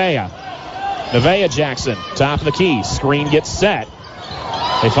goes to Nevaeh. Nevaeh Jackson, top of the key. Screen gets set.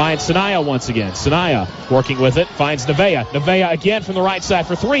 They find Sanaya once again. Sanaya working with it, finds Nevaeh. Nevaeh again from the right side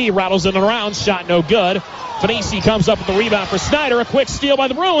for 3. Rattles it around, shot no good. Finisi comes up with the rebound for Snyder. A quick steal by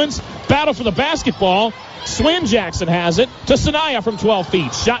the Bruins. Battle for the basketball. Swin Jackson has it to Sanaya from 12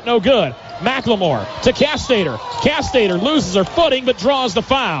 feet. Shot no good. McLemore to Castater. Castater loses her footing but draws the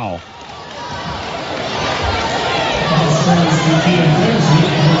foul.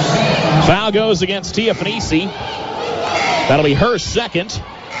 Foul goes against Tia Finisi. That'll be her second.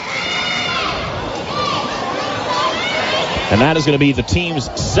 And that is going to be the team's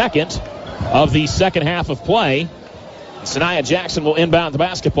second of the second half of play. Sanaya Jackson will inbound the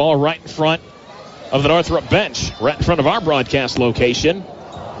basketball right in front of the Northrop bench, right in front of our broadcast location.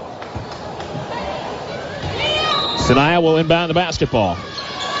 Sanaya will inbound the basketball.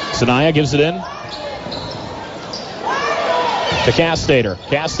 Sanaya gives it in to Castater.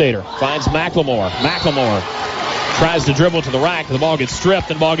 Castater finds McLemore. McLemore tries to dribble to the rack. The ball gets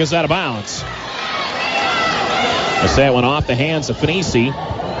stripped and the ball goes out of bounds. I say it went off the hands of Finisi.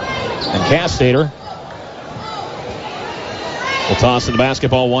 And Castater will toss in the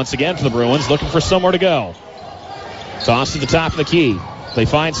basketball once again for the Bruins, looking for somewhere to go. Toss to the top of the key. They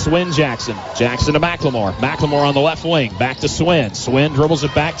find Swin Jackson. Jackson to McLemore. McLemore on the left wing. Back to Swin. Swin dribbles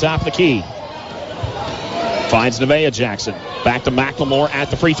it back top of the key. Finds Nevaeh Jackson. Back to McLemore at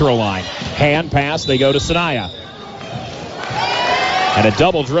the free throw line. Hand pass. They go to Sanaya. And a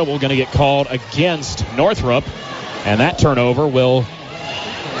double dribble going to get called against Northrop. And that turnover will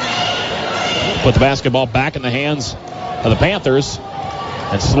put the basketball back in the hands of the Panthers.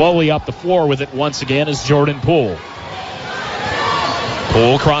 And slowly up the floor with it once again is Jordan Poole.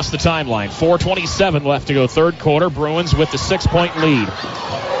 Poole across the timeline. 4:27 left to go third quarter. Bruins with the 6-point lead.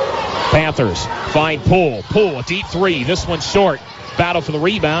 Panthers find Poole. Poole, a deep three. This one's short. Battle for the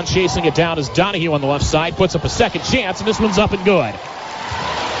rebound. Chasing it down is Donahue on the left side. Puts up a second chance, and this one's up and good.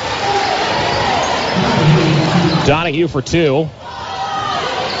 Donahue for two.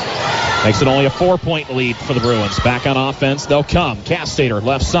 Makes it only a 4-point lead for the Bruins. Back on offense, they'll come. Castater,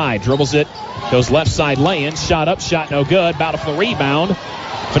 left side, dribbles it. Goes left side lay-in. Shot up, shot no good. Battle for the rebound.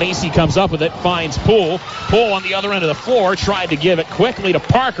 Finesi comes up with it, finds Poole. Poole on the other end of the floor, tried to give it quickly to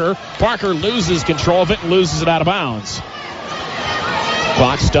Parker. Parker loses control of it and loses it out of bounds.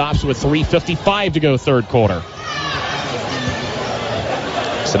 Clock stops with 3:55 to go third quarter.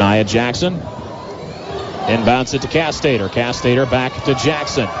 Sanaya Jackson inbounds it to Castater. Castater back to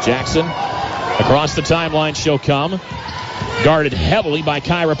Jackson. Jackson across the timeline, she'll come. Guarded heavily by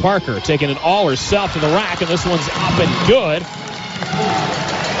Kyra Parker. Taking it all herself to the rack, and this one's up and good.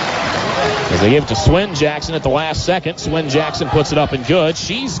 As they give it to Swin Jackson at the last second. Swin Jackson puts it up and good.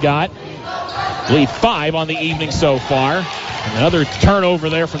 She's got lead 5 on the evening so far. Another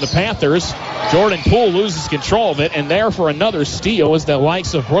turnover there from the Panthers. Jordan Poole loses control of it, and there for another steal is the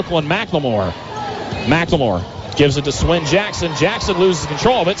likes of Brooklyn McLemore. McLemore gives it to Swin Jackson. Jackson loses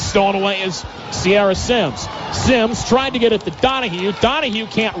control of it. Stolen away is Sierra Sims. Sims tried to get it to Donahue. Donahue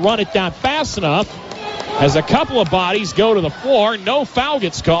can't run it down fast enough. As a couple of bodies go to the floor, no foul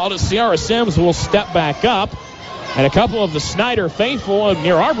gets called as Sierra Sims will step back up. And a couple of the Snyder faithful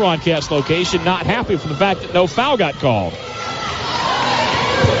near our broadcast location not happy for the fact that no foul got called.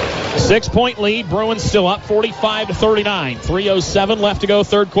 6-point lead. Bruins still up 45-39. 3:07 left to go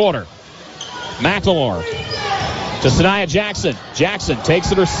third quarter. McLemore to Sanaya Jackson. Jackson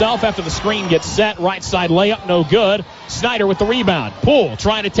takes it herself after the screen gets set. Right side layup, no good. Snyder with the rebound. Poole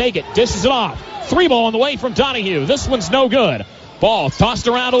trying to take it. Dishes it off. 3-ball on the way from Donahue. This one's no good. Ball tossed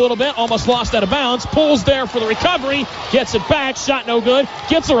around a little bit. Almost lost out of bounds. Poole's there for the recovery. Gets it back. Shot no good.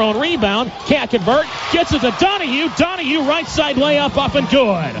 Gets her own rebound. Can't convert. Gets it to Donahue. Donahue right side layup up and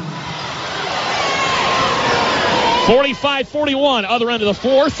good. 45-41, other end of the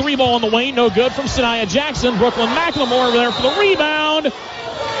floor. 3-ball on the way, no good from Sanaya Jackson. Brooklyn McLemore there for the rebound.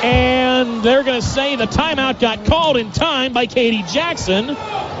 And they're going to say the timeout got called in time by Katie Jackson.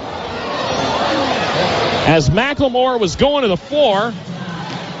 As McLemore was going to the floor,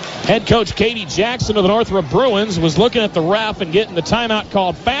 head coach Katie Jackson of the Northrop Bruins was looking at the ref and getting the timeout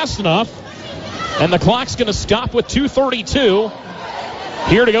called fast enough. And the clock's going to stop with 2:32.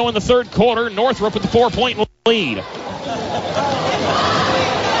 Here to go in the third quarter. Northrop with the 4-point lead.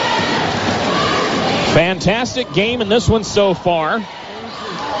 Fantastic game in this one so far.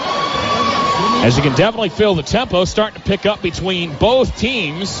 As you can definitely feel the tempo starting to pick up between both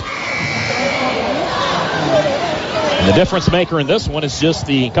teams. And the difference maker in this one is just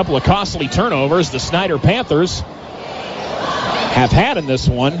the couple of costly turnovers the Snyder Panthers have had in this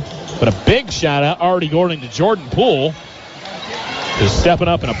one. But a big shout out already going to Jordan Poole, who's stepping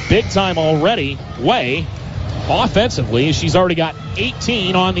up in a big time already way. Offensively, she's already got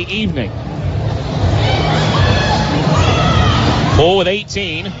 18 on the evening. Poole with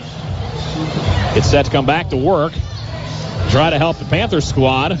 18. Gets set to come back to work. Try to help the Panthers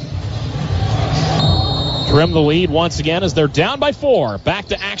squad trim the lead once again as they're down by 4. Back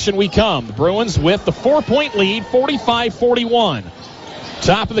to action we come. The Bruins with the 4-point lead, 45-41.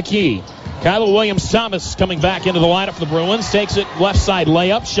 Top of the key. Kyla Williams-Thomas coming back into the lineup for the Bruins. Takes it left side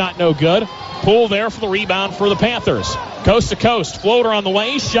layup. Shot no good. Poole there for the rebound for the Panthers. Coast to coast. Floater on the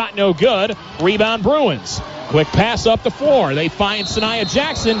way. Shot no good. Rebound Bruins. Quick pass up the floor. They find Sanaya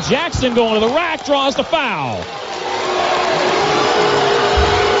Jackson. Jackson going to the rack. Draws the foul.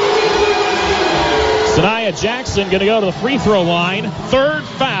 Sanaya Jackson going to go to the free throw line. Third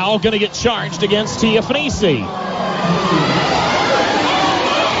foul going to get charged against Tia Finesi.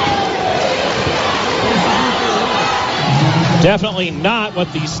 Definitely not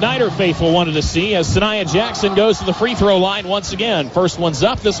what the Snyder faithful wanted to see as Sanaya Jackson goes to the free throw line once again. First one's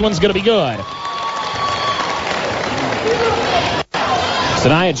up. This one's going to be good.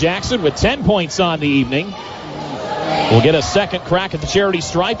 Sanaya Jackson with 10 points on the evening will get a second crack at the charity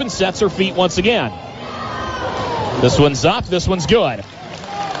stripe and sets her feet once again. This one's up. This one's good.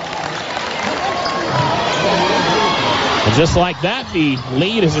 And just like that, the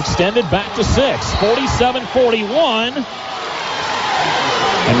lead is extended back to 6. 47-41.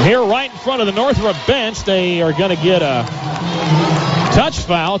 And here right in front of the Northrop bench, they are going to get a touch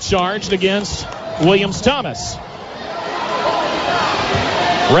foul charged against Williams-Thomas.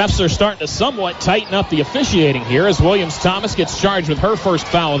 Refs are starting to somewhat tighten up the officiating here as Williams-Thomas gets charged with her first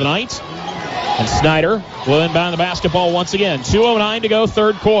foul of the night. And Snyder will inbound the basketball once again. 2:09 to go,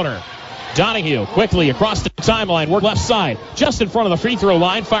 third quarter. Donahue quickly across the timeline, work left side, just in front of the free throw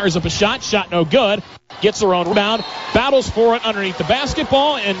line, fires up a shot no good, gets her own rebound, battles for it underneath the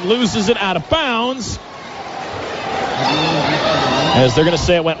basketball, and loses it out of bounds. As they're going to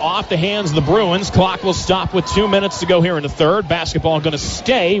say it went off the hands of the Bruins. Clock will stop with 2 minutes to go here in the third. Basketball going to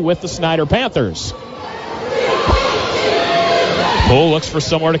stay with the Snyder Panthers. Poole looks for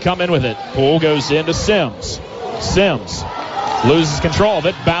somewhere to come in with it. Poole goes into Sims. Sims loses control of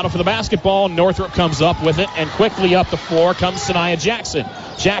it. Battle for the basketball. Northrop comes up with it, and quickly up the floor comes Sanaya Jackson.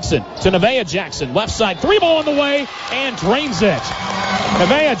 Jackson to Nevaeh Jackson. Left side three-ball on the way, and drains it.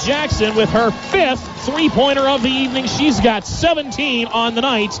 Nevaeh Jackson with her fifth three-pointer of the evening. She's got 17 on the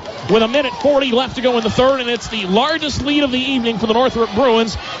night with 1:40 left to go in the third, and it's the largest lead of the evening for the Northrop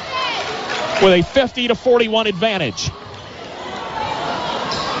Bruins with a 50-41 advantage.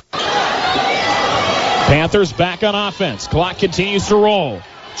 Panthers back on offense. Clock continues to roll.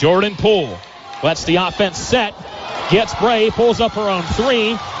 Jordan Poole lets the offense set. Gets Bray, pulls up her own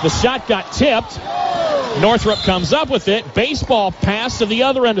three. The shot got tipped. Northrop comes up with it. Baseball pass to the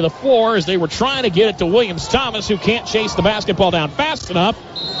other end of the floor as they were trying to get it to Williams-Thomas, who can't chase the basketball down fast enough.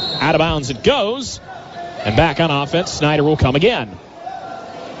 Out of bounds it goes. And back on offense, Snyder will come again.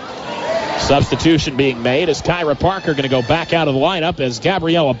 Substitution being made as Kyra Parker going to go back out of the lineup as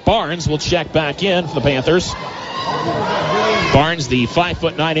Gabriella Barnes will check back in for the Panthers. Barnes, the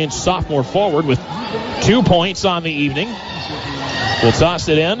 5'9" sophomore forward with 2 points on the evening. Will toss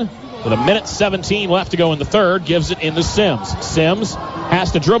it in with 1:17 left to go in the third. Gives it into Sims. Sims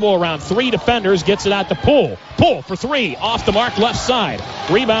has to dribble around three defenders. Gets it out to Poole. Poole for three. Off the mark left side.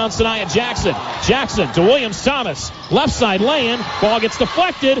 Rebound Sanaya Jackson. Jackson to Williams-Thomas. Left side lay-in. Ball gets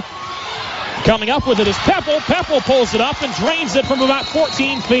deflected. Coming up with it is Peppel. Peppel pulls it up and drains it from about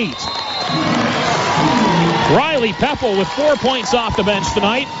 14 feet. Riley Peppel with 4 points off the bench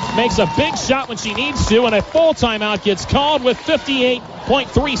tonight. Makes a big shot when she needs to, and a full timeout gets called with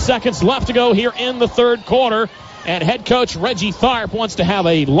 58.3 seconds left to go here in the third quarter. And head coach Reggie Tharp wants to have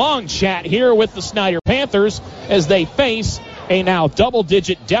a long chat here with the Snyder Panthers as they face a now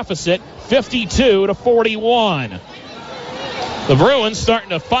double-digit deficit, 52-41. The Bruins starting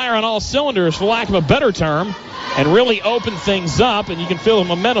to fire on all cylinders, for lack of a better term, and really open things up, and you can feel a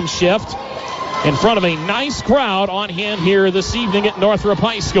momentum shift in front of a nice crowd on hand here this evening at Northrop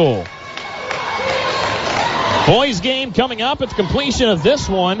High School. Boys game coming up at the completion of this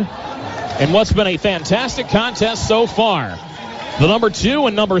one, and what's been a fantastic contest so far. The number 2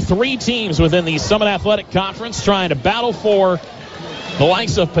 and number 3 teams within the Summit Athletic Conference trying to battle for the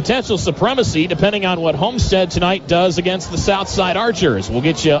likes of potential supremacy, depending on what Homestead tonight does against the Southside Archers. We'll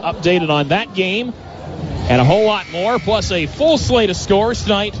get you updated on that game and a whole lot more, plus a full slate of scores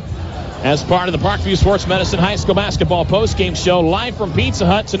tonight as part of the Parkview Sports Medicine High School Basketball postgame show live from Pizza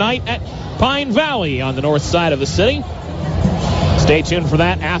Hut tonight at Pine Valley on the north side of the city. Stay tuned for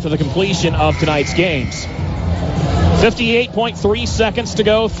that after the completion of tonight's games. 58.3 seconds to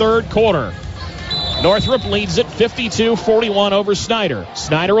go, third quarter. Northrop leads it 52-41 over Snyder.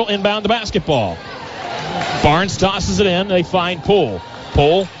 Snyder will inbound the basketball. Barnes tosses it in. They find Poole.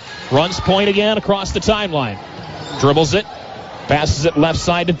 Poole runs point again across the timeline. Dribbles it. Passes it left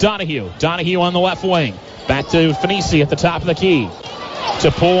side to Donahue. Donahue on the left wing. Back to Finisi at the top of the key. To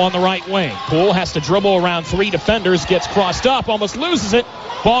Poole on the right wing. Poole has to dribble around three defenders. Gets crossed up. Almost loses it.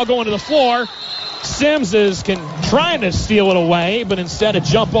 Ball going to the floor. Sims is trying to steal it away, but instead a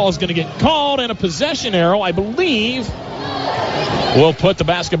jump ball is going to get called, and a possession arrow, I believe, will put the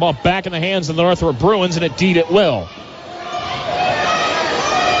basketball back in the hands of the Northrop Bruins, and indeed it will.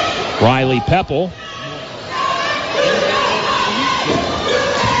 Riley Peppel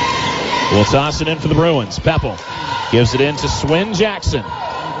will toss it in for the Bruins. Peppel gives it in to Swin Jackson.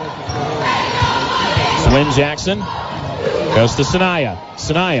 Swin Jackson goes to Sanaya.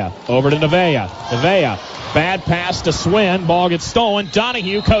 Sanaya over to Nevaeh. Nevaeh, bad pass to Swin. Ball gets stolen.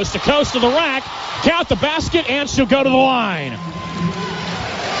 Donahue coast to coast to the rack. Count the basket, and she'll go to the line.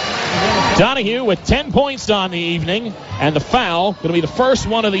 Donahue with 10 points on the evening, and the foul going to be the first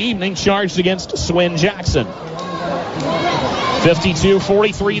one of the evening charged against Swin Jackson.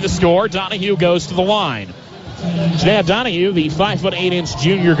 52-43 the score. Donahue goes to the line. Janae Donahue, the 5'8"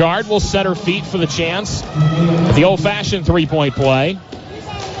 junior guard, will set her feet for the chance at the old-fashioned three-point play.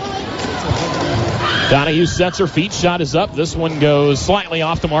 Donahue sets her feet. Shot is up. This one goes slightly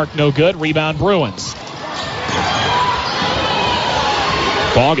off the mark. No good. Rebound Bruins.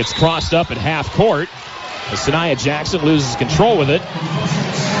 Ball gets crossed up at half court as Sanaya Jackson loses control with it.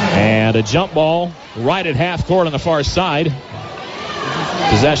 And a jump ball right at half court on the far side.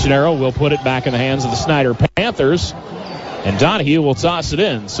 Possession arrow will put it back in the hands of the Snyder Panthers. And Donahue will toss it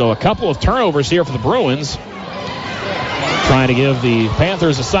in. So a couple of turnovers here for the Bruins. Trying to give the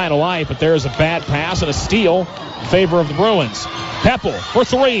Panthers a sign of life, but there's a bad pass and a steal in favor of the Bruins. Heppel for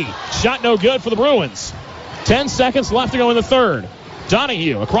three. Shot no good for the Bruins. 10 seconds left to go in the third.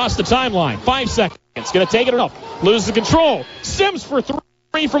 Donahue across the timeline. 5 seconds. Going to take it off. Loses control. Sims for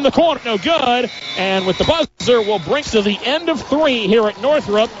three from the corner. No good. And with the buzzer, will bring to the end of three here at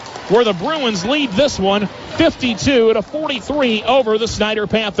Northrop, where the Bruins lead this one 52-43 over the Snyder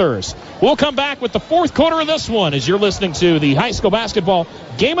Panthers. We'll come back with the fourth quarter of this one as you're listening to the high school basketball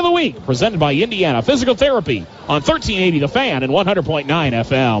game of the week presented by Indiana Physical Therapy on 1380 The Fan and 100.9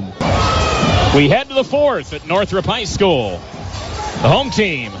 FM. We head to the fourth at Northrop High School. The home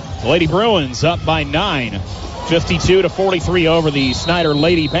team, the Lady Bruins, up by 9, 52-43 over the Snyder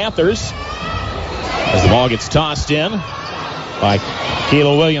Lady Panthers. As the ball gets tossed in by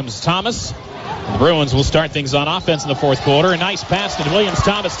Kayla Williams-Thomas. The Bruins will start things on offense in the fourth quarter. A nice pass to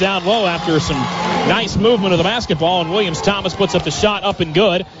Williams-Thomas down low after some nice movement of the basketball, and Williams-Thomas puts up the shot up and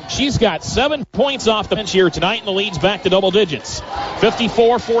good. She's got 7 points off the bench here tonight, and the lead's back to double digits.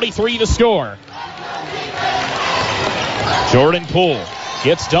 54-43 to score. Jordan Poole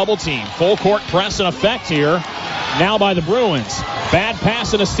gets double team. Full court press in effect here. Now by the Bruins. Bad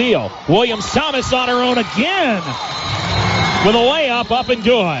pass and a steal. Williams-Thomas on her own again with a layup up and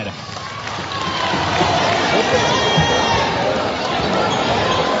good.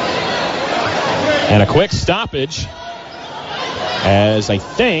 And a quick stoppage as I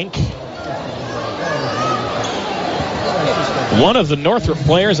think one of the Northrop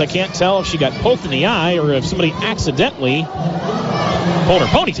players, I can't tell if she got poked in the eye or if somebody accidentally pulled her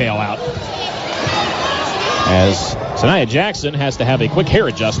ponytail out. As Sanaya Jackson has to have a quick hair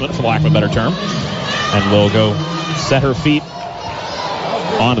adjustment, for lack of a better term, and will go set her feet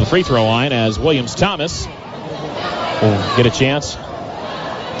onto the free throw line as Williams-Thomas will get a chance for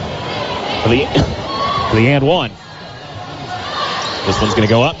the and one. This one's going to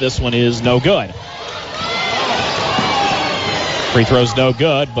go up. This one is no good. Free throw's no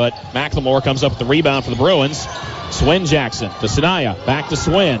good, but McLemore comes up with the rebound for the Bruins. Swin Jackson to Sanaya. Back to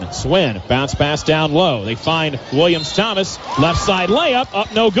Swin. Swin, bounce pass down low. They find Williams-Thomas. Left side layup,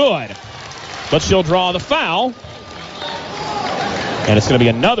 up no good. But she'll draw the foul. And it's going to be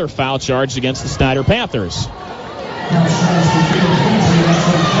another foul charged against the Snyder Panthers.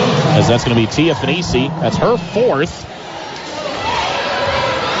 As that's going to be Tia Finisi. That's her fourth.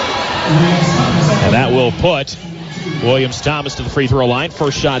 And that will put Williams-Thomas to the free throw line.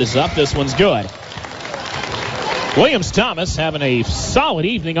 First shot is up. This one's good. Williams-Thomas having a solid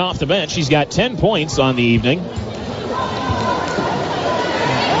evening off the bench. She's got 10 points on the evening.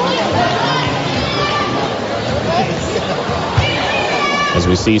 As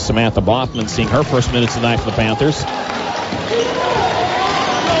we see Samantha Bothman seeing her first minutes tonight for the Panthers.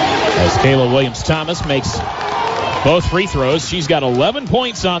 As Kayla Williams-Thomas makes both free throws, she's got 11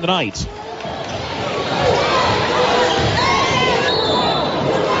 points on the night.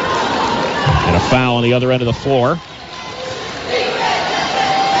 And a foul on the other end of the floor.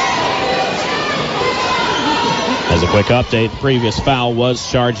 As a quick update, the previous foul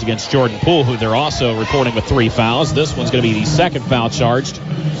was charged against Jordan Poole, who they're also reporting with 3 fouls. This one's going to be the second foul charged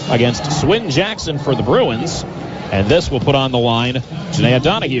against Swin Jackson for the Bruins. And this will put on the line Janaea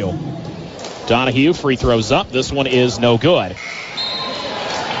Donahue. Donahue free throws up. This one is no good.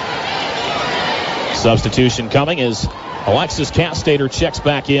 Substitution coming as Alexis Castater checks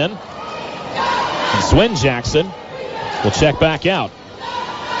back in. And Swin Jackson will check back out.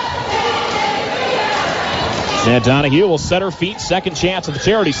 Janaea Donahue will set her feet. Second chance at the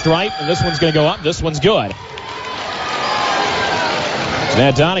charity stripe. And this one's going to go up. This one's good.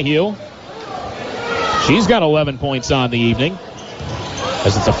 Janaea Donahue. She's got 11 points on the evening.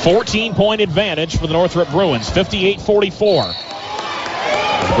 As it's a 14-point advantage for the Northrop Bruins.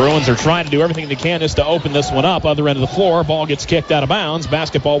 58-44. The Bruins are trying to do everything they can just to open this one up. Other end of the floor. Ball gets kicked out of bounds.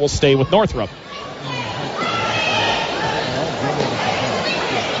 Basketball will stay with Northrop.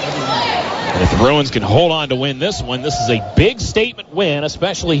 And if the Bruins can hold on to win this one, this is a big statement win,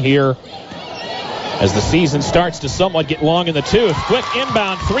 especially here as the season starts to somewhat get long in the tooth. Quick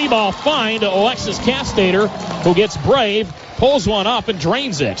inbound 3-ball find to Alexis Castater, who gets brave, pulls one up and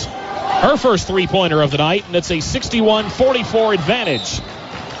drains it. Her first three-pointer of the night, and it's a 61-44 advantage.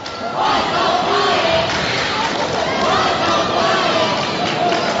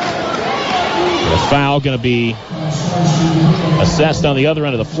 A Foul going to be assessed on the other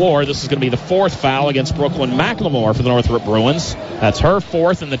end of the floor. This is going to be the fourth foul against Brooklyn McLemore for the Northrop Bruins. That's her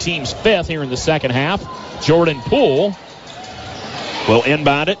fourth and the team's fifth here in the second half. Jordan Poole will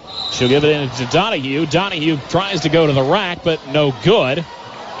inbound it. She'll give it in to Donahue. Donahue tries to go to the rack, but no good.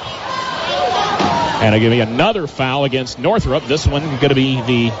 And it'll give me another foul against Northrop. This one going to be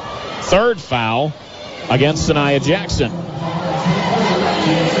the third foul against Sanaya Jackson.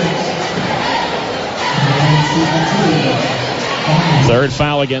 Third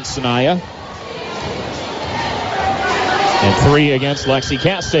foul against Sanaya. And three against Lexi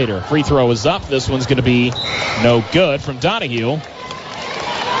Castater. Free throw is up. This one's going to be no good from Donahue.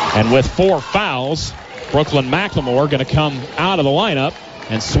 And with four fouls, Brooklyn McLemore going to come out of the lineup,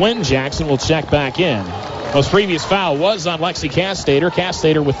 and Swin Jackson will check back in. Most previous foul was on Lexi Castater.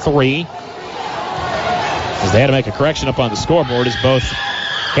 Castater with three. As they had to make a correction up on the scoreboard, as both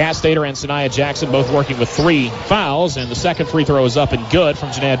Castater and Sanaya Jackson both working with three fouls, and the second free throw is up and good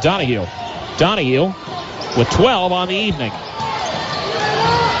from Jeanette Donahue. Donahue with 12 on the evening.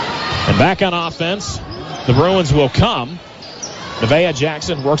 And back on offense, the Bruins will come. Nevaeh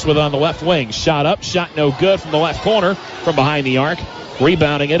Jackson works with it on the left wing. Shot up, shot no good from the left corner from behind the arc.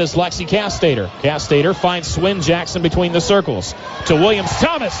 Rebounding it is Lexi Castater. Castater finds Swin Jackson between the circles to Williams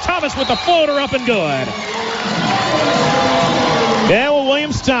Thomas. Thomas with the floater up and good. Yeah, well,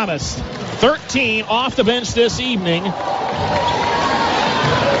 Williams Thomas, 13 off the bench this evening.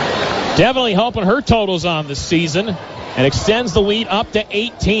 Definitely helping her totals on this season, and extends the lead up to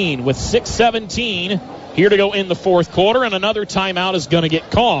 18 with 6:17 here to go in the fourth quarter, and another timeout is going to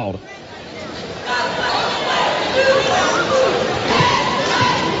get called.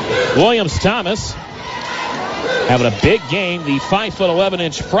 Williams Thomas having a big game. The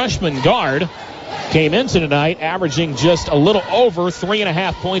 5'11" freshman guard came into tonight averaging just a little over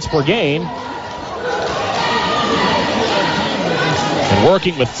 3.5 points per game. And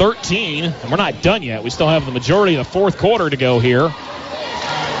working with 13, and we're not done yet. We still have the majority of the fourth quarter to go here.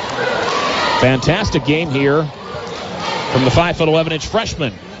 Fantastic game here from the 5'11"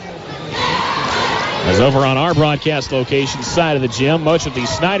 freshman. As over on our broadcast location side of the gym, much of the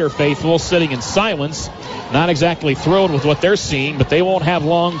Snyder faithful sitting in silence, not exactly thrilled with what they're seeing, but they won't have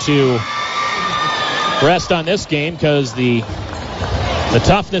long to rest on this game because the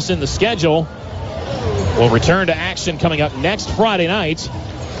toughness in the schedule will return to action coming up next Friday night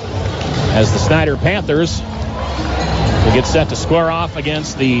as the Snyder Panthers will get set to square off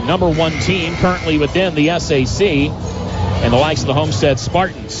against the number one team currently within the SAC and the likes of the Homestead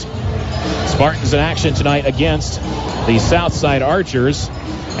Spartans. Spartans in action tonight against the Southside Archers,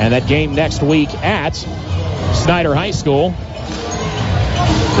 and that game next week at Snyder High School.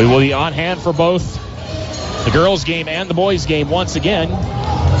 We will be on hand for both the girls game and the boys game once again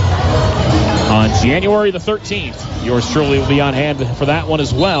on January the 13th. Yours truly will be on hand for that one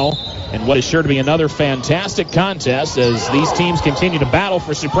as well. And what is sure to be another fantastic contest as these teams continue to battle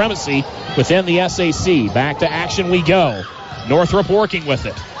for supremacy within the SAC. Back to action we go. Northrop working with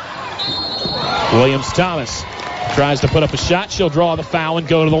it. Williams Thomas tries to put up a shot. She'll draw the foul and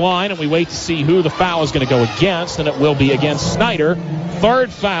go to the line, and we wait to see who the foul is going to go against, and it will be against Snyder.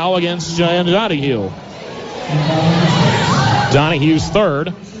 Third foul against Jan Donahue. Donahue's third.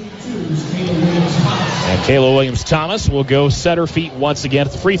 And Kayla Williams-Thomas will go set her feet once again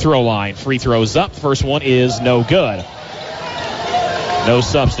at the free throw line. Free throws up. First one is no good. No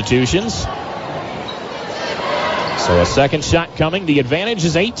substitutions. So a second shot coming. The advantage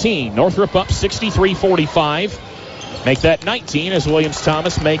is 18. Northrop up 63-45. Make that 19 as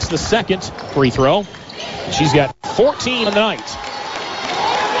Williams-Thomas makes the second free throw. She's got 14 on the night.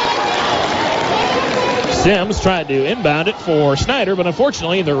 Sims tried to inbound it for Snyder, but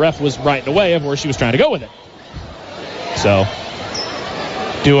unfortunately the ref was right in the way of where she was trying to go with it. So,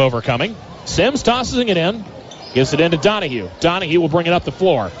 do-over coming. Sims tosses it in, gives it into Donahue. Donahue will bring it up the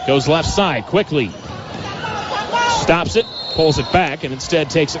floor. Goes left side quickly. Stops it, pulls it back, and instead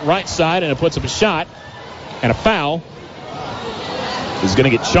takes it right side, and it puts up a shot. And a foul is going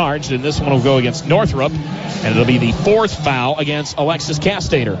to get charged, and this one will go against Northrop, and it'll be the fourth foul against Alexis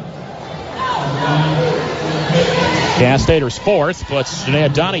Castater. Castater's fourth puts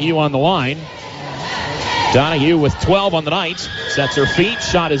Jeanette Donahue on the line. Donahue with 12 on the night. Sets her feet.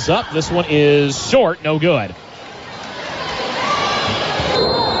 Shot is up. This one is short. No good.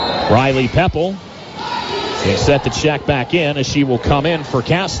 Riley Pepple is set to check back in as she will come in for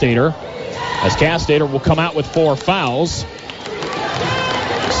Castater. As Castater will come out with 4 fouls.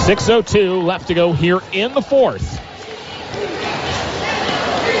 6:02 left to go here in the fourth.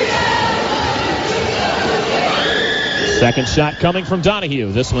 Second shot coming from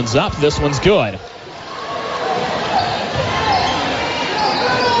Donahue. This one's up. This one's good.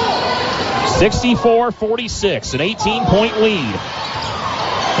 64-46, an 18-point lead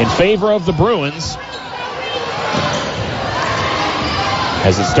in favor of the Bruins.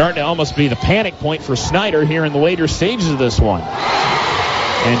 As it's starting to almost be the panic point for Snyder here in the later stages of this one.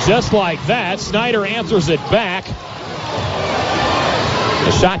 And just like that, Snyder answers it back.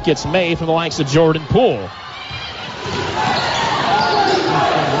 The shot gets made from the likes of Jordan Poole.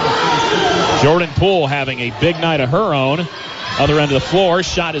 Jordan Poole having a big night of her own. Other end of the floor,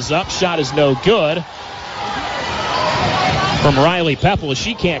 shot is up, shot is no good. From Riley Pepple,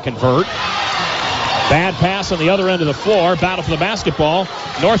 she can't convert. Bad pass on the other end of the floor. Battle for the basketball.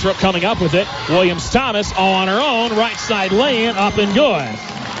 Northrop coming up with it. Williams-Thomas all on her own. Right side lay-in, up and good.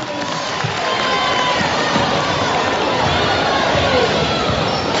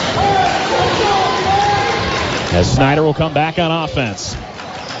 As Snyder will come back on offense.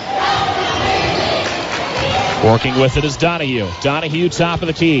 Working with it is Donahue. Donahue, top of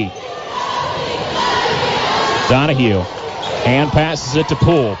the key. Donahue. Hand passes it to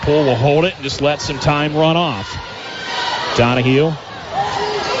Poole. Poole will hold it and just let some time run off. Donahue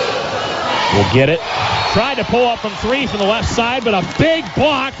will get it. Tried to pull up from three from the left side, but a big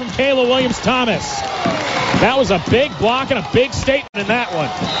block from Kayla Williams-Thomas. That was a big block and a big statement in that one.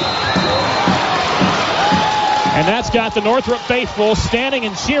 And that's got the Northrop faithful standing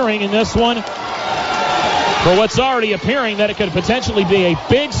and cheering in this one for what's already appearing that it could potentially be a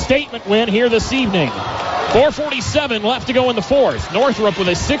big statement win here this evening. 4:47 left to go in the fourth. Northrop with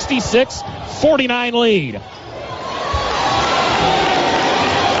a 66-49 lead.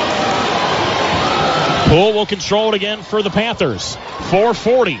 Poole will control it again for the Panthers.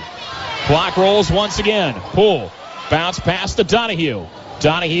 4:40. Clock rolls once again. Poole bounce pass to Donahue.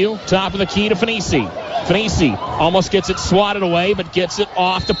 Donahue, top of the key to Finisi. Finisi almost gets it swatted away, but gets it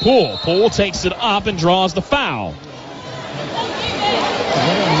off to Poole. Poole takes it up and draws the foul.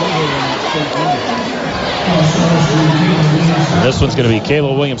 This one's going to be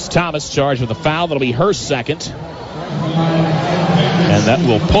Kayla Williams-Thomas charged with a foul. That'll be her second. And that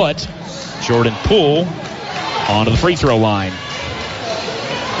will put Jordan Poole onto the free throw line.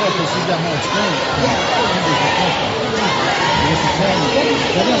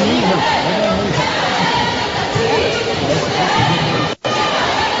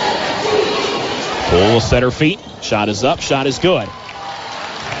 Poole will set her feet. Shot is up. Shot is good.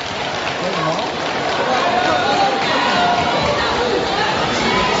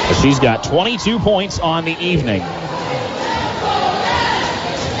 She's got 22 points on the evening.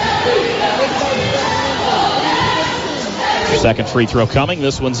 Second free throw coming.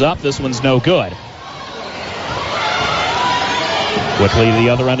 This one's up. This one's no good. Quickly to the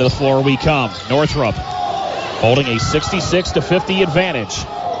other end of the floor we come. Northrop holding a 66-50 advantage.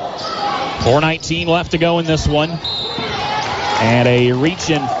 4:19 left to go in this one. And a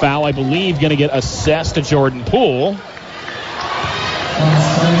reach-in foul, I believe, going to get assessed to Jordan Poole.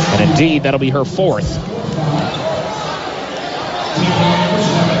 And indeed, that'll be her fourth.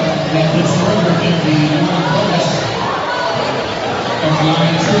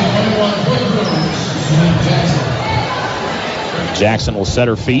 Jackson will set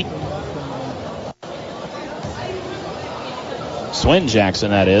her feet. Swin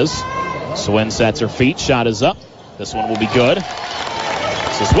Jackson, that is. Swin sets her feet. Shot is up. This one will be good.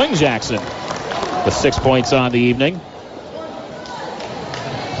 So Swin Jackson with 6 points on the evening.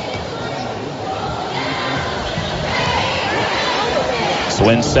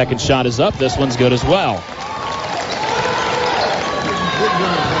 Swin's second shot is up. This one's good as well.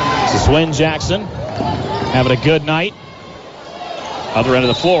 So Swin Jackson having a good night. Other end of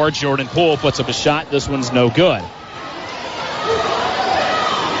the floor, Jordan Poole puts up a shot. This one's no good.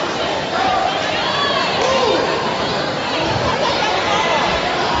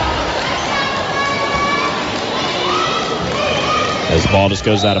 As the ball just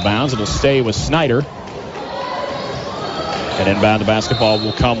goes out of bounds, it'll stay with Snyder. And inbound the basketball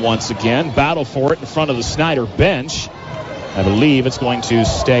will come once again. Battle for it in front of the Snyder bench. I believe it's going to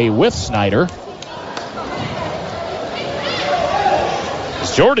stay with Snyder.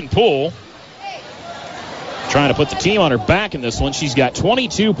 It's Jordan Poole trying to put the team on her back in this one. She's got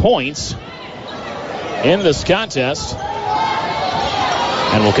 22 points in this contest.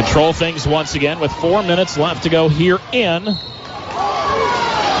 And will control things once again with 4 minutes left to go here in the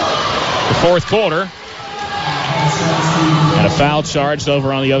fourth quarter. And a foul charged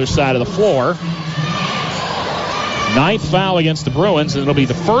over on the other side of the floor. Ninth foul against the Bruins, and it'll be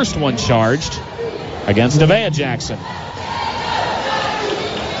the first one charged against Nevaeh Jackson.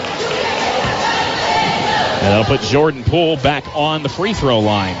 And that'll put Jordan Poole back on the free throw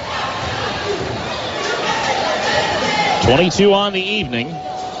line. 22 on the evening.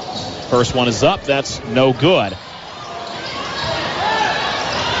 First one is up. That's no good.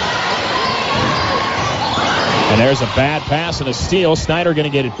 And there's a bad pass and a steal. Snyder going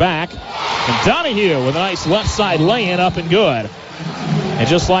to get it back. And Donahue with a nice left side lay-in, up and good. And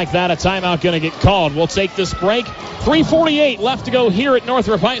just like that, a timeout going to get called. We'll take this break. 3:48 left to go here at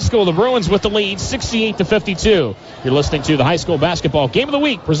Northrop High School. The Bruins with the lead, 68-52. You're listening to the high school basketball game of the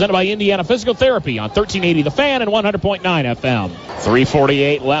week, presented by Indiana Physical Therapy on 1380 The Fan and 100.9 FM.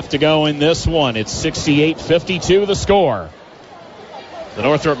 3:48 left to go in this one. It's 68-52 the score. The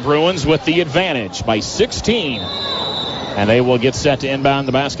Northrop Bruins with the advantage by 16. And they will get set to inbound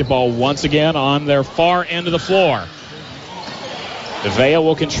the basketball once again on their far end of the floor. Nevaeh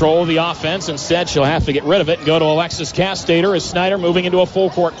will control the offense. Instead, she'll have to get rid of it and go to Alexis Castater as Snyder moving into a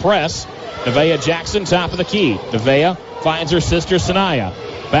full court press. Nevaeh Jackson, top of the key. Nevaeh finds her sister Sanaya.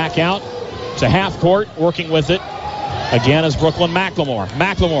 Back out to half court, working with it. Again is Brooklyn McLemore.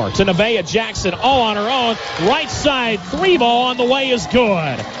 McLemore to Nevaeh Jackson, all on her own. Right side, three ball on the way is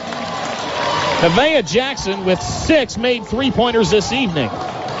good. Nevaeh Jackson with 6 made three-pointers this evening.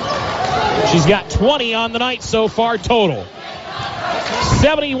 She's got 20 on the night so far total.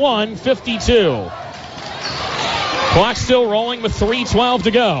 71-52. Clock still rolling with 3:12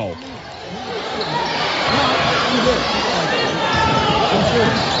 to go.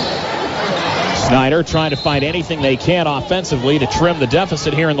 Snyder trying to find anything they can offensively to trim the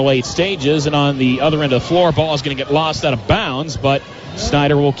deficit here in the late stages. And on the other end of the floor, ball is going to get lost out of bounds, but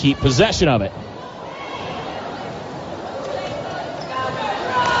Snyder will keep possession of it.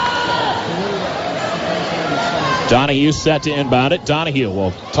 Donahue set to inbound it. Donahue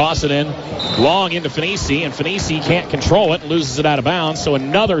will toss it in long into Fenice, and Fenice can't control it and loses it out of bounds. So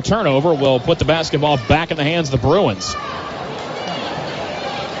another turnover will put the basketball back in the hands of the Bruins.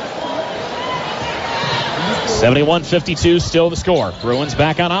 71-52 still the score. Bruins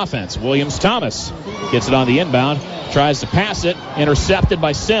back on offense. Williams-Thomas gets it on the inbound, tries to pass it, intercepted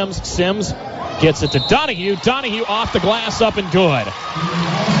by Sims. Sims gets it to Donahue. Donahue off the glass, up and good.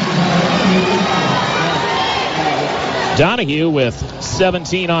 Donahue with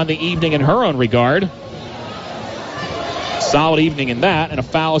 17 on the evening in her own regard. Solid evening in that, and a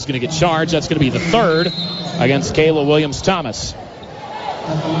foul is going to get charged. That's going to be the third against Kayla Williams-Thomas.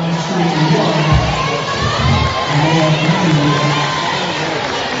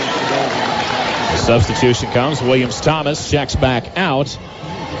 The substitution comes. Williams-Thomas checks back out.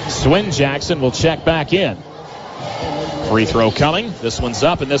 Swin Jackson will check back in. Free throw coming. This one's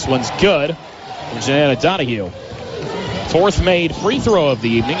up, and this one's good from Janetta Donahue. Fourth made free throw of the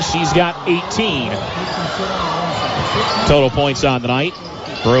evening. She's got 18 total points on the night.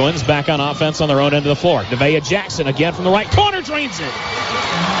 Bruins back on offense on their own end of the floor. Nevaeh Jackson again from the right corner, drains it.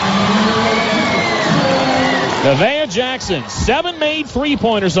 Nevaeh Jackson, 7 made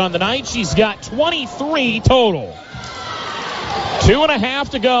three-pointers on the night. She's got 23 total.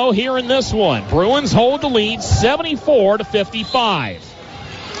 2.5 to go here in this one. Bruins hold the lead 74-55.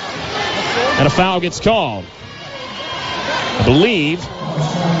 And a foul gets called. I believe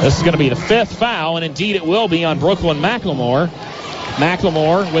this is going to be the 5th foul, and indeed it will be on Brooklyn McLemore.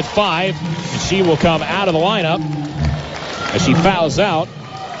 McLemore with 5, and she will come out of the lineup as she fouls out.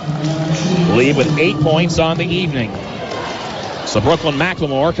 I believe with 8 points on the evening. So Brooklyn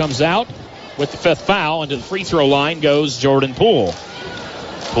McLemore comes out with the 5th foul, and to the free throw line goes Jordan Poole.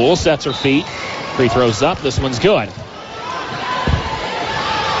 Poole sets her feet. Free throws up. This one's good.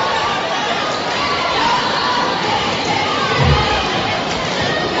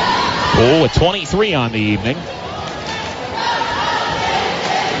 Poole with 23 on the evening. We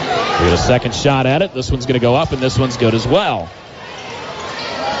get a second shot at it. This one's going to go up, and this one's good as well.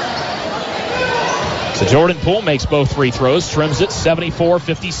 So Jordan Poole makes both free throws, trims it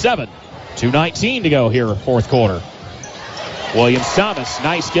 74-57. 2:19 to go here, fourth quarter. Williams-Thomas,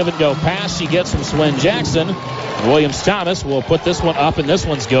 nice give-and-go pass she gets from Swin Jackson. And Williams-Thomas will put this one up, and this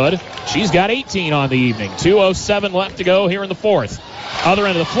one's good. She's got 18 on the evening. 2:07 left to go here in the fourth. Other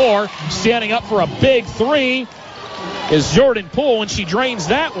end of the floor, standing up for a big three is Jordan Poole, and she drains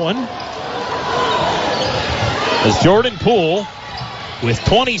that one. As Jordan Poole with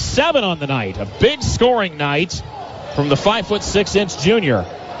 27 on the night. A big scoring night from the 5'6" junior.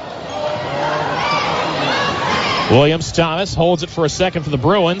 Williams-Thomas holds it for a second for the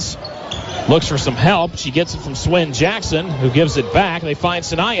Bruins. Looks for some help. She gets it from Swin Jackson, who gives it back. They find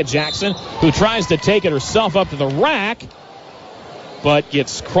Sanaya Jackson, who tries to take it herself up to the rack, but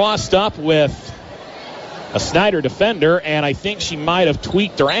gets crossed up with a Snyder defender, and I think she might have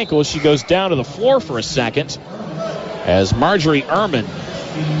tweaked her ankle as she goes down to the floor for a second. As Marjorie Ehrman,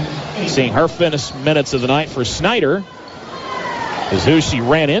 seeing her finish minutes of the night for Snyder. is who she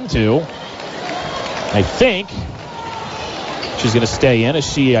ran into. I think she's going to stay in, as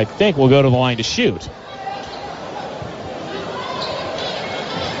she, I think, will go to the line to shoot.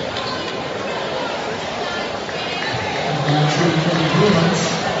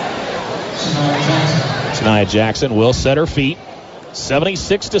 Sanaya Jackson will set her feet.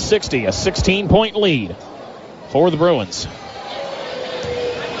 76-60, a 16-point lead for the Bruins.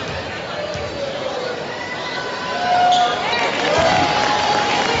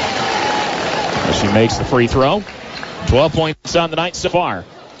 She makes the free throw. 12 points on the night so far.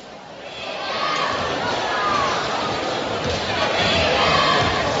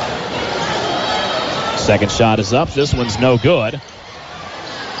 Second shot is up. This one's no good.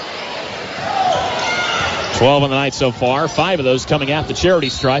 12 on the night so far. 5 of those coming at the charity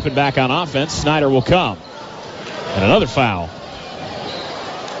stripe and back on offense. Snyder will come. And another foul.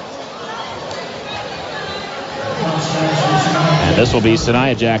 And this will be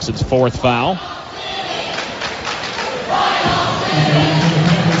Sanaya Jackson's 4th foul.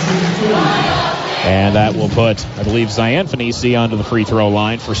 And that will put, I believe, Zion Fanisi onto the free throw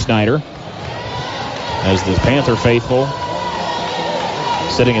line for Snyder. As the Panther faithful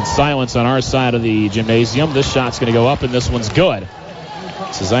sitting in silence on our side of the gymnasium. This shot's going to go up, and this one's good.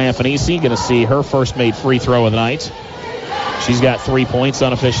 So Zion Fanisi going to see her first made free throw of the night. She's got 3 points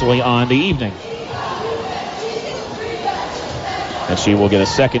unofficially on the evening. And she will get a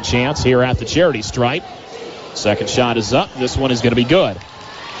second chance here at the charity stripe. Second shot is up. This one is going to be good.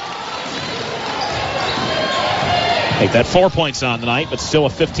 Make that 4 points on the night, but still a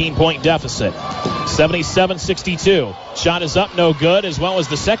 15-point deficit. 77-62. Shot is up, no good, as well as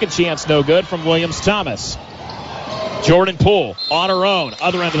the second chance, no good from Williams-Thomas. Jordan Poole on her own.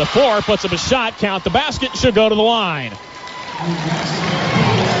 Other end of the floor, puts up a shot, count the basket, she'll go to the line.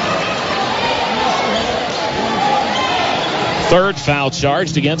 Third foul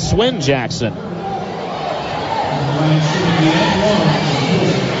charged against Swin Jackson.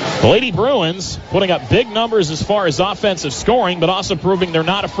 The Lady Bruins putting up big numbers as far as offensive scoring, but also proving they're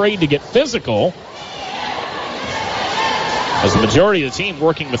not afraid to get physical, as the majority of the team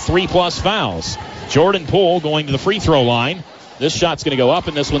working with 3+ fouls. Jordan Poole going to the free throw line. This shot's going to go up,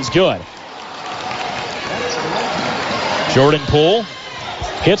 and this one's good. Jordan Poole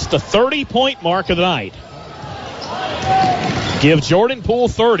hits the 30-point mark of the night. Give Jordan Poole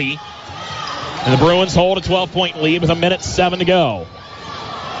 30, and the Bruins hold a 12-point lead with 1:07 to go.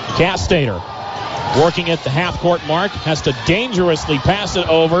 Castater working at the half-court mark, has to dangerously pass it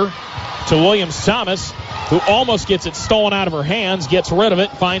over to Williams-Thomas, who almost gets it stolen out of her hands, gets rid of it,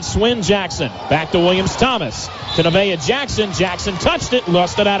 finds Swin Jackson. Back to Williams-Thomas. To Nevaeh Jackson. Jackson touched it,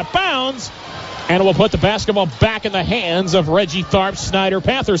 lost it out of bounds, and will put the basketball back in the hands of Reggie Tharp's Snyder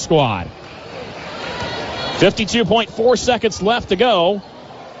Panther squad. 52.4 seconds left to go.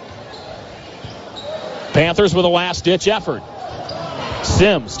 Panthers with a last-ditch effort.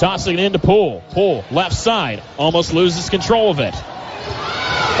 Sims tossing it into Poole. Poole, left side, almost loses control of it.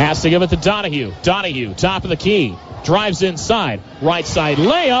 Has to give it to Donahue. Donahue, top of the key. Drives inside. Right side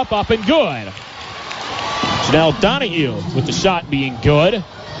layup, up and good. Janelle Donahue with the shot being good.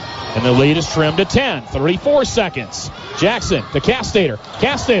 And the lead is trimmed to 10. 34 seconds. Jackson to Castater.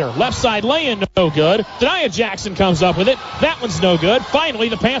 Castater, left side lay-in, no good. Sanaya Jackson comes up with it. That one's no good. Finally,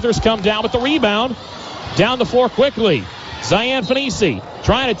 the Panthers come down with the rebound. Down the floor quickly. Zion Fanisi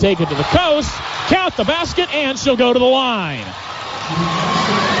trying to take it to the coast. Count the basket, and she'll go to the line.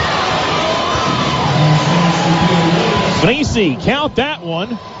 Fanisi, count that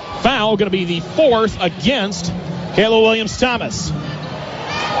one. Foul going to be the 4th against Kayla Williams-Thomas.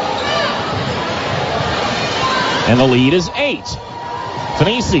 And the lead is 8.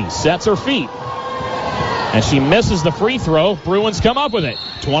 Fanisi sets her feet. And she misses the free throw. Bruins come up with it.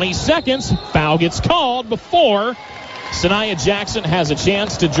 20 seconds. Foul gets called before Sanaya Jackson has a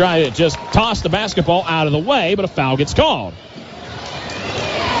chance to try to just toss the basketball out of the way, but a foul gets called.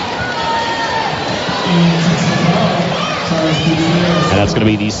 And that's going to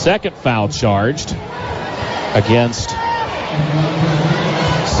be the second foul charged against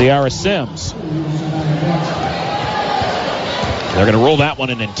Ciara Sims. They're going to rule that one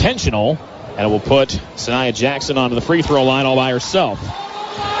an intentional, and it will put Sanaya Jackson onto the free throw line all by herself.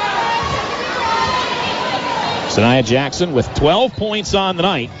 Sanaya Jackson with 12 points on the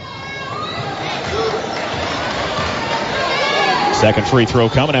night. Second free throw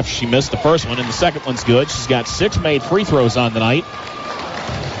coming after she missed the first one, and the second one's good. She's got 6 made free throws on the night,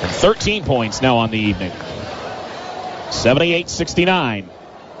 and 13 points now on the evening. 78-69.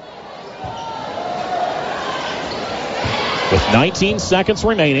 With 19 seconds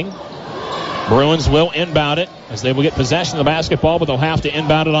remaining, Bruins will inbound it as they will get possession of the basketball, but they'll have to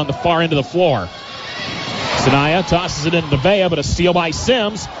inbound it on the far end of the floor. Sanaya tosses it into Nevaeh, but a steal by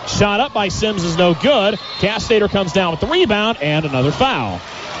Sims. Shot up by Sims is no good. Castater comes down with the rebound and another foul.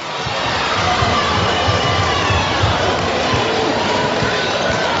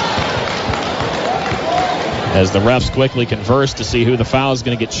 As the refs quickly converse to see who the foul is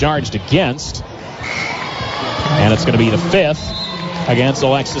going to get charged against. And it's going to be the fifth against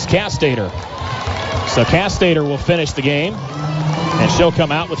Alexis Castater. So Castater will finish the game, and she'll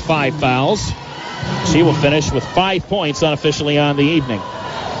come out with 5 fouls. She will finish with 5 points unofficially on the evening.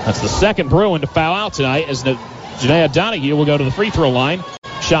 That's the second Bruin to foul out tonight, as Janaea Donahue will go to the free throw line.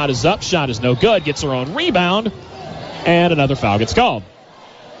 Shot is up, shot is no good, gets her own rebound, and another foul gets called.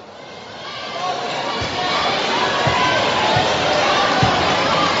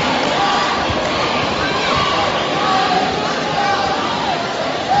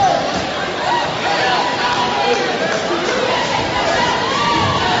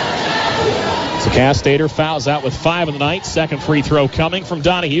 Castater fouls out with 5 of the night. Second free throw coming from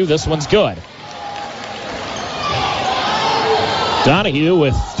Donahue. This one's good. Donahue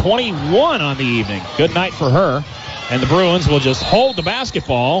with 21 on the evening. Good night for her. And the Bruins will just hold the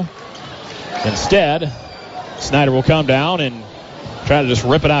basketball. Instead, Snyder will come down and try to just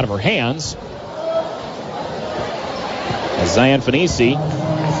rip it out of her hands. As Zion Fanisi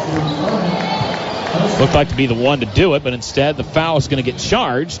looked like to be the one to do it, but instead the foul is going to get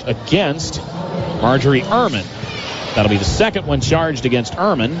charged against Marjorie Ehrman. That'll be the second one charged against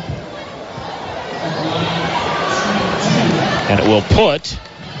Ehrman. And it will put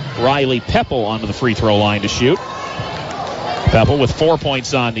Riley Pepple onto the free throw line to shoot. Pepple with 4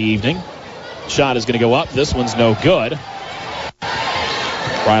 points on the evening. Shot is going to go up. This one's no good.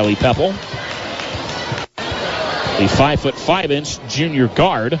 Riley Pepple, the 5'5" junior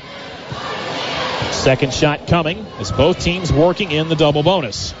guard. Second shot coming as both teams working in the double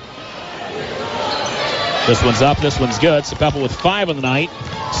bonus. This one's up, this one's good. So Pepple with 5 on the night.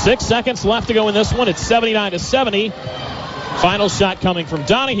 6 seconds left to go in this one. It's 79-70. Final shot coming from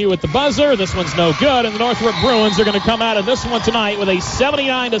Donahue at the buzzer. This one's no good, and the Northrop Bruins are going to come out of this one tonight with a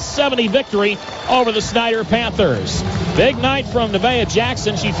 79-70 victory over the Snyder Panthers. Big night from Nevaeh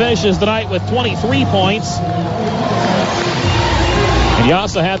Jackson. She finishes the night with 23 points. And you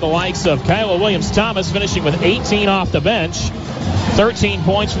also had the likes of Kyla Williams-Thomas finishing with 18 off the bench. 13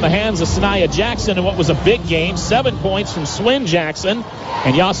 points from the hands of Sanaya Jackson in what was a big game. 7 points from Swin Jackson.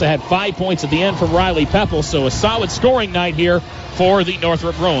 And you also had 5 points at the end from Riley Pepple. So a solid scoring night here for the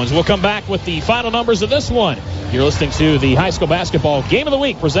Northrop Bruins. We'll come back with the final numbers of this one. You're listening to the high school basketball game of the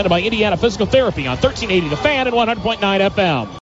week presented by Indiana Physical Therapy on 1380 The Fan and 100.9 FM.